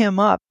giving him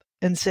up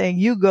and saying,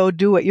 you go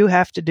do what you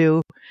have to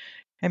do.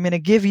 I'm going to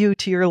give you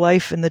to your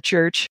life in the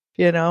church.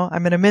 I'm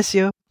going to miss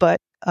you, but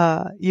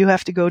you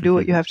have to go do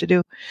what you have to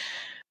do.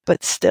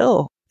 But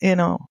still,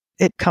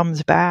 it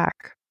comes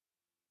back.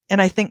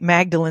 And I think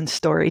Magdalene's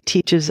story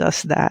teaches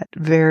us that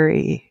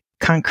very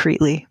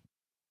concretely.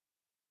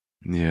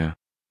 Yeah.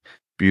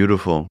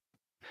 Beautiful.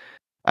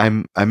 I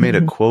made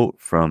a quote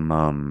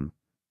from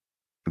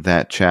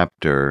that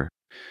chapter.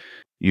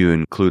 You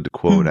include the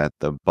quote at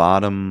the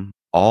bottom: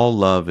 all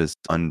love is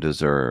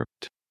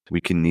undeserved.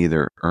 We can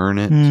neither earn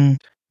it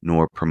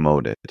nor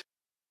promote it.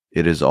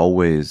 It is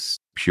always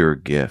pure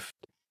gift.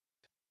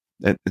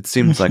 It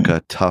seems like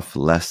a tough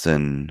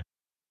lesson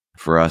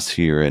for us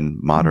here in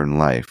modern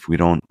life. We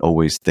don't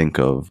always think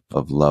of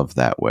love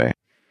that way.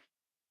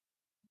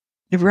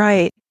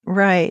 Right.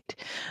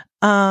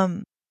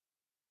 I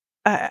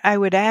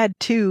would add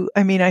too,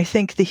 I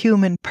think the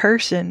human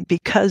person,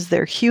 because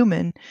they're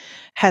human,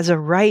 has a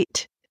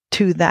right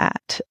to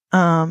that.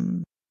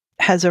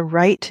 Has a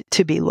right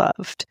to be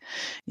loved.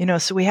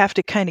 So we have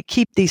to kind of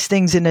keep these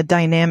things in a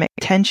dynamic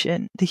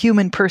tension. The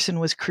human person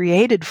was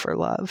created for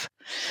love,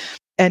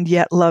 and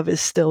yet love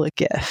is still a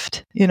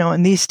gift,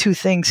 and these two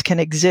things can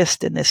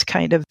exist in this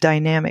kind of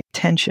dynamic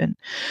tension.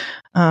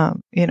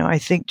 I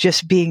think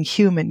just being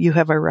human, you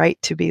have a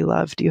right to be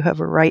loved. You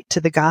have a right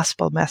to the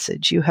gospel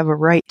message. You have a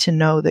right to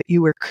know that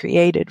you were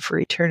created for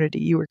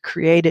eternity. You were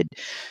created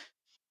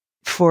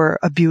for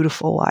a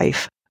beautiful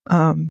life.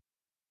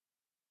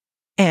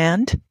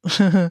 And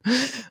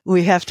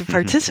we have to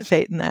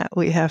participate in that.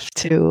 We have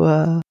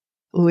to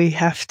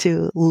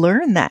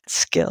learn that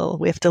skill.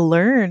 We have to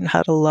learn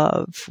how to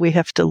love. We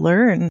have to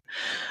learn,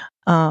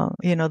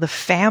 the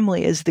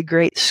family is the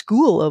great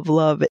school of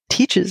love. It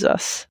teaches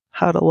us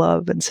how to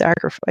love and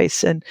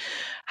sacrifice and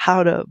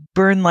how to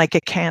burn like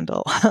a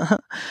candle.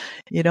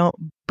 You don't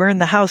burn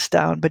the house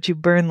down, but you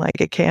burn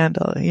like a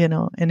candle,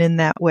 and in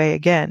that way,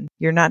 again,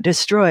 you're not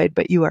destroyed,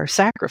 but you are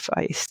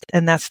sacrificed.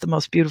 And that's the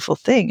most beautiful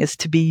thing, is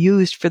to be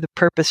used for the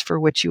purpose for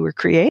which you were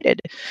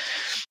created.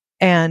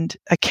 And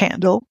a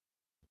candle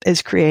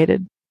is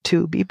created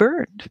to be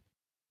burned,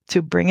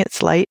 to bring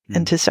its light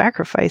and to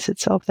sacrifice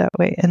itself that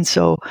way. And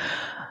so,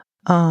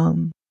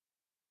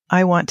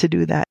 I want to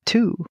do that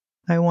too.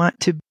 I want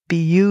to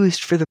be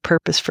used for the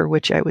purpose for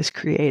which I was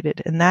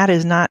created. And that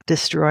is not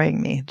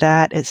destroying me.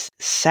 That is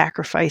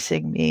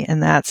sacrificing me.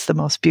 And that's the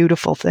most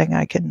beautiful thing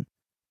I can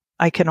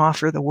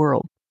offer the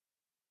world.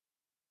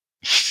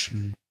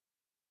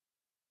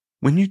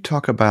 When you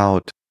talk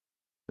about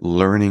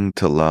learning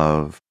to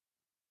love,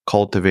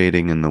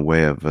 cultivating in the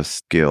way of a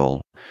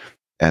skill,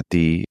 at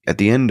the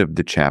end of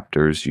the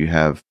chapters, you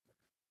have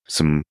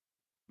some,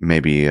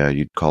 maybe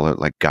you'd call it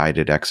like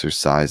guided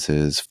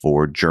exercises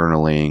for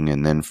journaling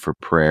and then for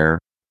prayer.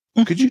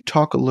 Could you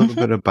talk a little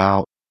bit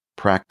about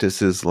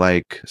practices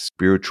like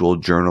spiritual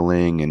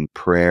journaling and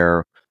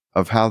prayer,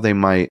 of how they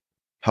might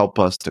help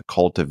us to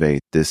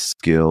cultivate this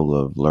skill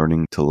of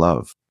learning to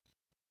love?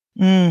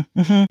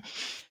 Mm-hmm.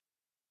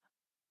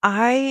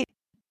 I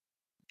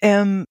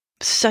am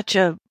such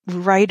a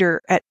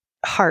writer at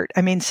heart.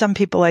 I mean, some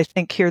people I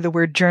think hear the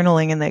word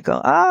journaling and they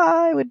go,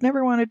 I would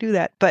never want to do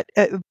that. But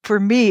for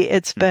me,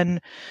 it's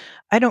been,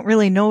 I don't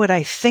really know what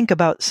I think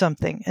about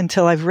something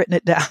until I've written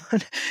it down.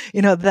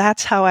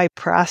 That's how I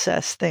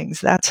process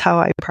things. That's how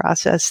I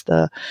process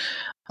the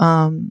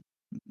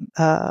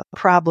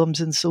problems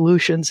and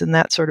solutions and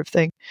that sort of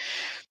thing.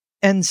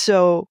 And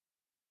so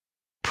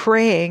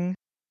praying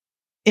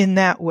in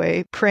that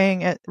way,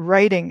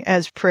 writing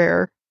as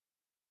prayer,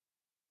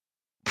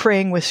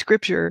 praying with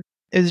scripture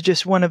is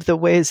just one of the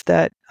ways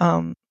that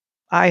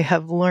I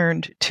have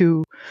learned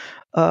to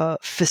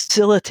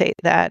facilitate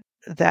that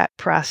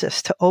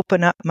process, to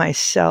open up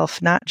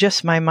myself, not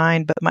just my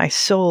mind, but my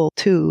soul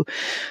too,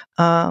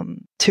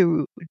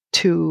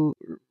 to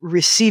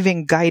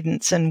receiving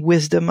guidance and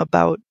wisdom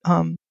about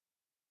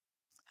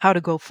how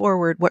to go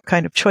forward, what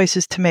kind of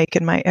choices to make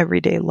in my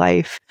everyday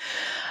life.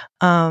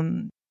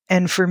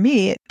 And for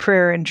me,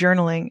 prayer and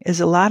journaling is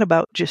a lot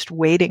about just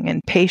waiting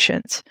and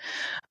patience.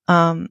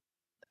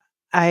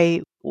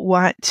 I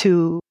want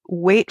to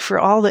wait for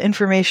all the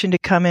information to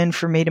come in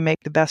for me to make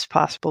the best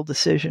possible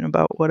decision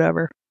about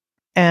whatever.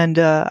 And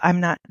I'm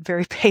not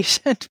very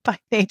patient by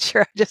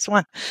nature. I just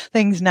want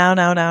things now.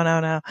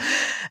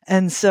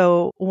 And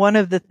so one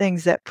of the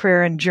things that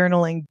prayer and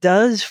journaling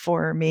does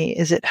for me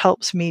is it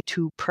helps me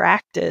to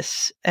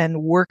practice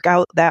and work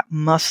out that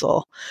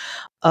muscle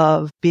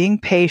of being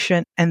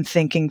patient and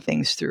thinking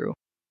things through.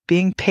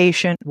 Being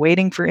patient,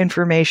 waiting for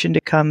information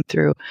to come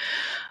through.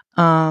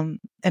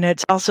 And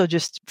it's also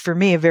just, for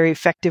me, a very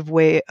effective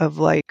way of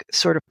like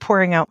sort of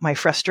pouring out my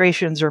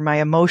frustrations or my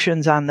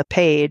emotions on the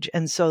page.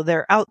 And so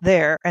they're out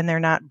there and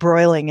they're not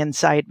broiling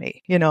inside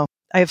me.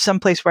 I have some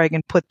place where I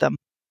can put them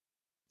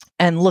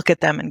and look at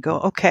them and go,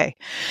 okay.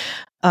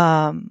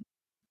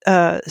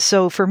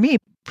 So for me,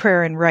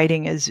 prayer and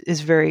writing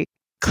is very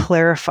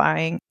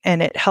clarifying,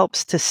 and it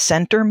helps to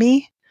center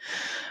me.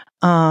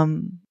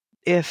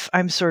 If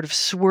I'm sort of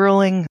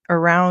swirling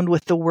around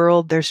with the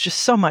world, there's just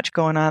so much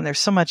going on. There's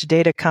so much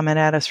data coming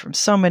at us from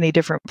so many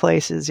different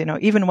places.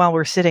 Even while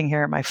we're sitting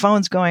here, my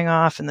phone's going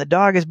off and the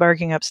dog is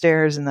barking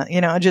upstairs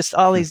and just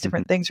all these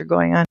different things are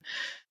going on.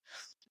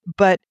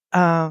 But,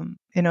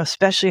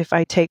 especially if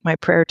I take my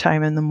prayer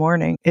time in the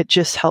morning, it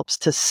just helps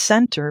to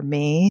center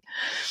me.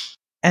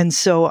 And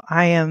so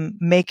I am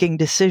making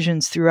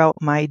decisions throughout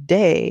my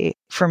day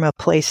from a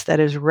place that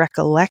is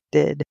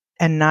recollected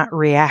and not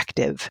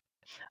reactive.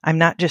 I'm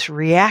not just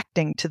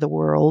reacting to the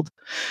world.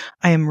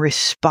 I am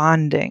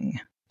responding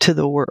to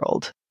the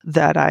world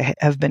that I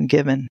have been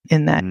given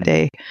in that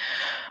day.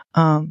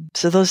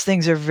 So those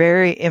things are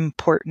very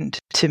important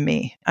to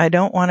me. I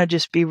don't want to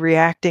just be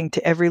reacting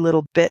to every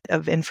little bit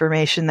of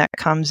information that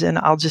comes in.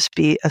 I'll just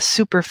be a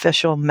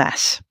superficial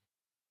mess.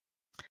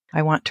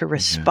 I want to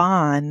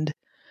respond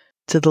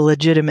to the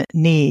legitimate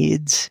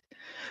needs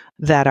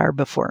that are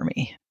before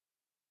me.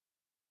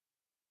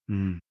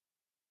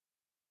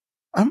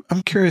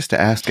 I'm curious to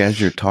ask, as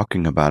you're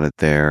talking about it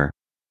there,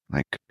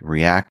 like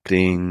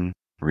reacting,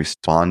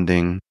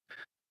 responding,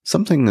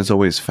 something that's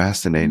always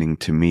fascinating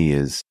to me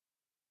is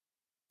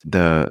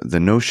the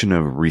notion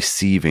of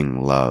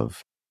receiving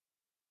love.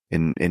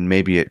 And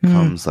maybe it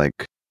comes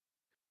like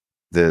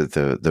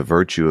the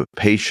virtue of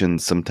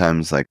patience,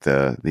 sometimes like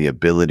the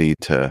ability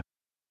to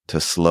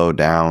slow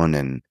down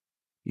and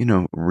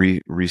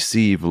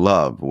receive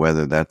love,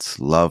 whether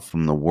that's love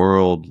from the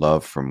world,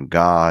 love from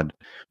God,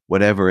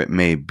 whatever it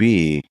may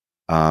be.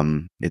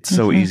 It's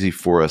so easy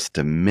for us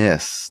to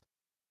miss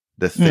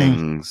the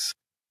things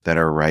that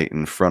are right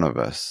in front of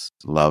us,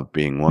 love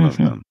being one of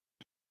them.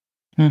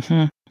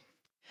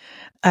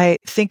 I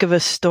think of a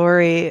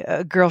story.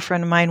 A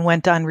girlfriend of mine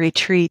went on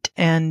retreat,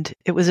 and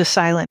it was a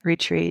silent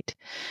retreat.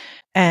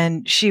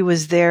 And she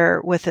was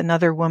there with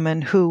another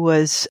woman who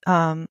was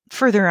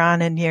further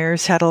on in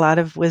years, had a lot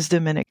of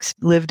wisdom and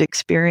lived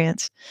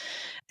experience.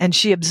 And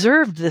she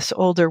observed this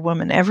older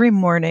woman every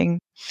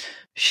morning.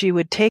 She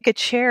would take a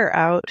chair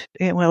out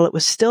while it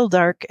was still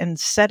dark and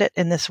set it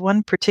in this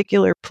one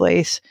particular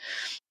place,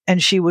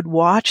 and she would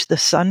watch the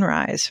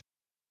sunrise.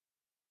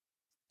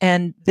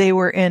 And they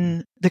were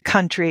in the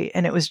country,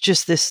 and it was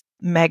just this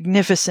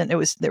magnificent,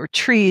 there were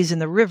trees in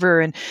the river,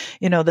 and,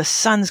 the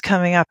sun's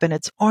coming up, and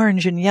it's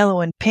orange and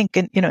yellow and pink,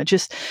 and,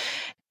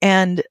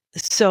 and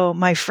so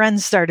my friend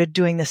started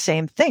doing the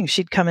same thing.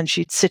 She'd come and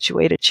she'd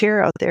situate a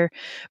chair out there,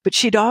 but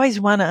she'd always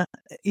want to,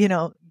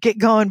 get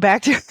going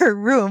back to her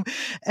room.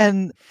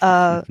 And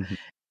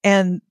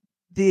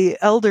the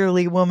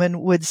elderly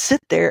woman would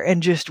sit there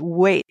and just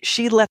wait.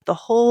 She let the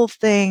whole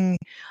thing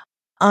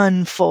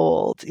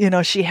unfold.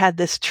 She had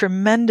this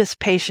tremendous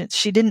patience.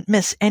 She didn't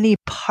miss any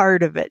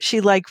part of it. She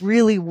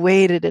really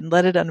waited and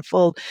let it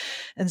unfold.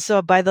 And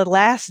so by the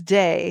last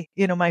day,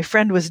 my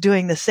friend was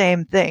doing the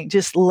same thing,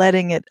 just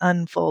letting it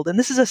unfold. And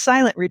this is a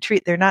silent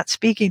retreat. They're not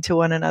speaking to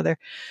one another.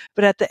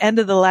 But at the end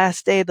of the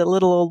last day, the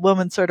little old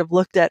woman sort of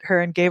looked at her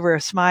and gave her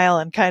a smile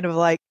and kind of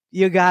like,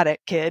 you got it,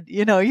 kid.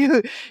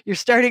 You're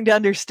starting to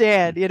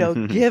understand,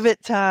 give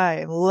it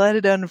time, let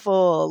it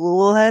unfold,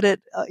 let it,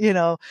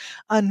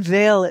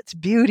 unveil its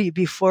beauty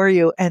before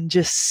you and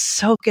just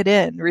soak it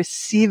in,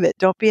 receive it.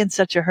 Don't be in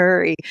such a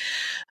hurry,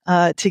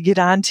 to get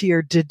onto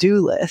your to-do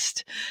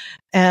list.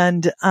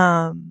 And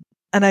I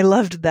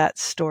loved that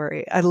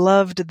story. I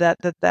loved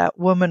that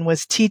woman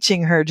was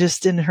teaching her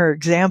just in her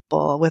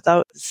example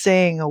without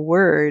saying a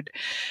word.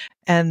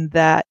 And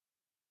that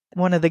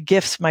one of the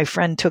gifts my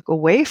friend took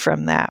away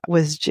from that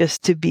was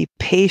just to be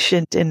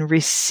patient in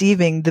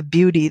receiving the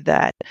beauty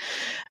that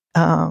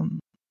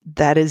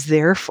is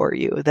there for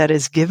you, that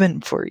is given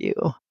for you.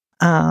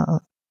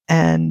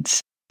 And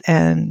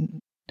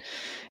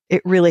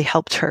it really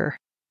helped her.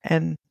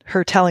 And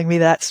her telling me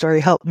that story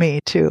helped me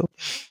too.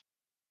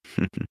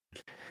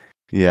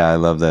 Yeah, I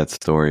love that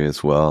story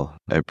as well.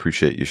 I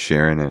appreciate you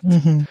sharing it.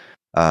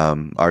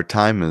 Mm-hmm. Our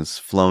time has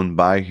flown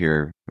by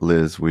here,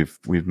 Liz. We've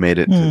made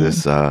it to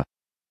this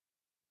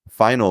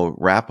final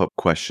wrap-up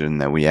question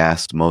that we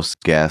asked most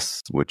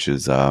guests, which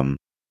is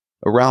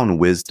around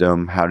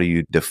wisdom. How do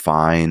you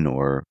define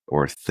or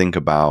think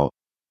about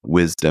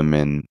wisdom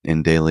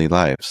in daily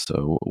life?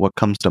 So what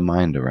comes to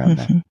mind around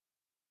that?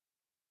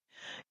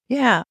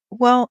 Yeah,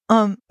 well,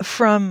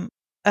 from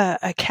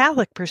a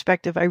Catholic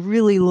perspective, I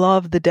really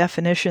love the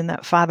definition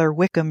that Father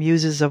Wickham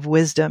uses of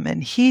wisdom.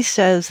 And he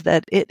says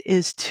that it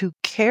is to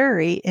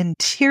carry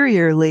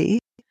interiorly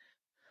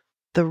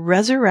the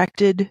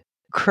resurrected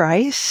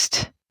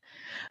Christ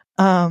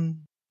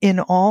in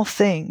all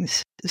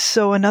things.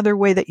 So another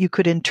way that you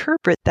could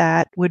interpret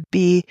that would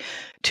be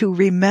to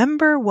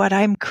remember what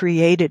I'm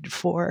created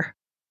for,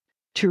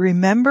 to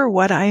remember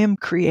what I am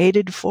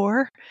created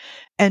for,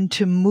 and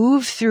to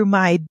move through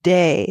my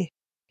day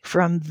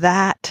from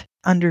that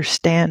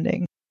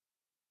understanding.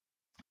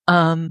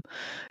 And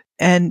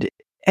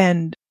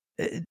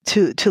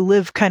to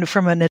live kind of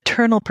from an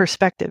eternal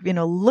perspective,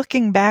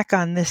 looking back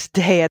on this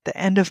day at the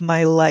end of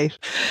my life,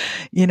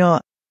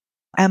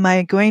 am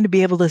I going to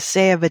be able to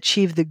say I've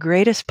achieved the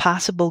greatest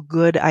possible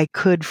good I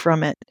could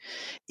from it,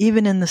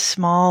 even in the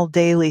small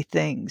daily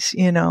things,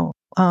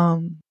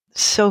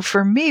 So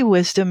for me,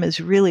 wisdom is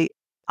really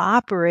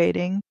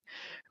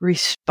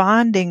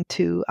responding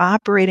to,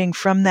 operating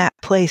from that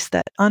place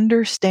that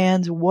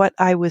understands what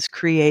I was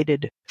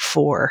created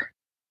for.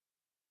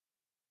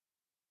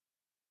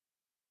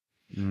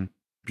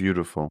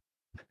 Beautiful.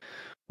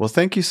 Well,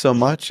 thank you so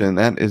much. And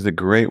that is a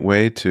great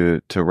way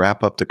to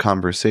wrap up the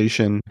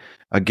conversation.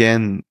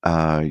 Again,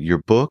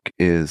 your book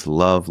is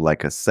Love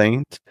Like a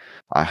Saint.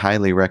 I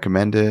highly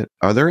recommend it.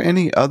 Are there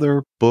any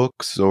other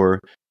books or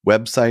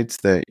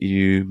websites that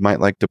you might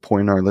like to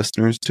point our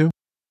listeners to?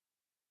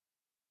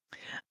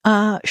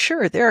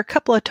 Sure. There are a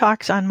couple of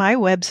talks on my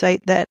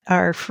website that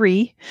are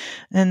free,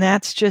 and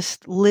that's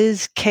just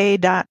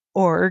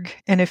lizk.org.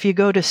 And if you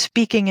go to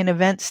Speaking and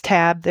Events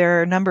tab, there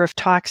are a number of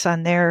talks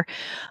on there.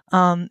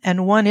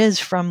 And one is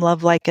from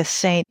Love Like a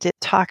Saint. It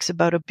talks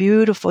about a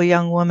beautiful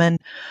young woman.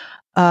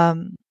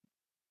 Oh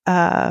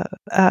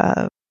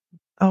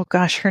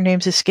gosh, her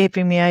name's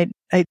escaping me. I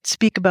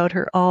speak about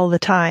her all the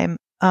time.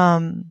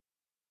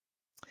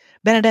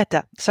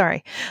 Benedetta,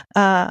 sorry.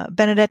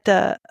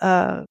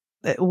 Benedetta,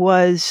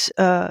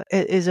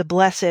 is a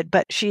blessed,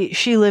 but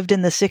she lived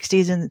in the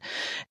 60s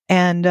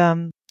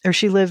or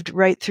she lived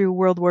right through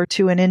World War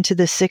II and into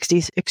the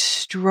 60s.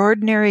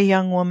 Extraordinary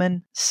young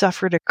woman,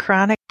 suffered a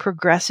chronic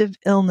progressive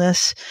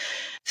illness.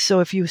 So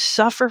if you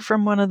suffer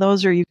from one of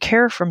those or you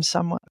care for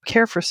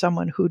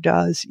someone who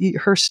does,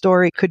 her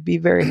story could be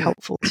very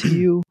helpful to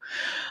you.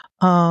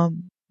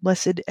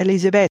 Blessed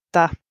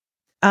Elisabetta.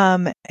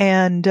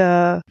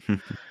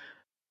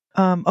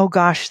 Oh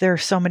gosh, there are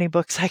so many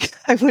books.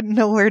 I wouldn't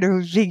know where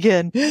to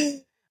begin.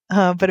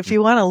 But if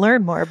you want to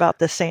learn more about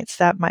the saints,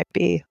 that might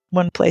be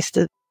one place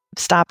to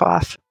stop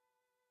off.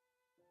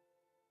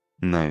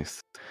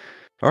 Nice.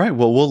 All right.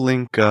 Well, we'll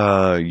link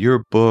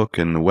your book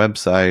and the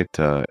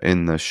website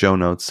in the show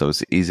notes, so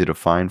it's easy to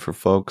find for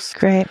folks.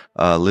 Great.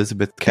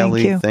 Elizabeth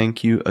Kelly,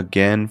 thank you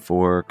again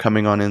for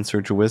coming on In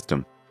Search of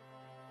Wisdom.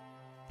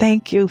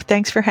 Thank you.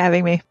 Thanks for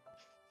having me.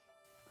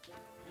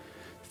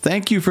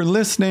 Thank you for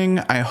listening.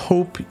 I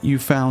hope you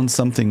found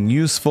something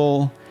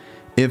useful.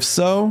 If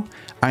so,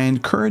 I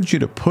encourage you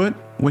to put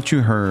what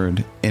you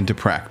heard into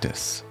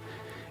practice.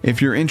 If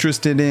you're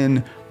interested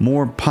in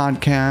more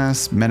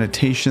podcasts,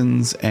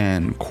 meditations,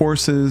 and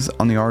courses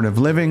on the art of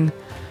living,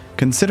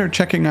 consider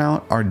checking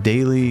out our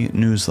daily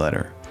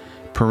newsletter,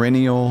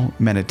 Perennial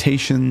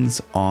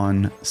Meditations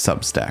on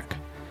Substack.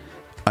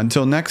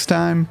 Until next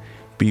time,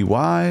 be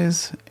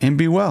wise and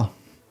be well.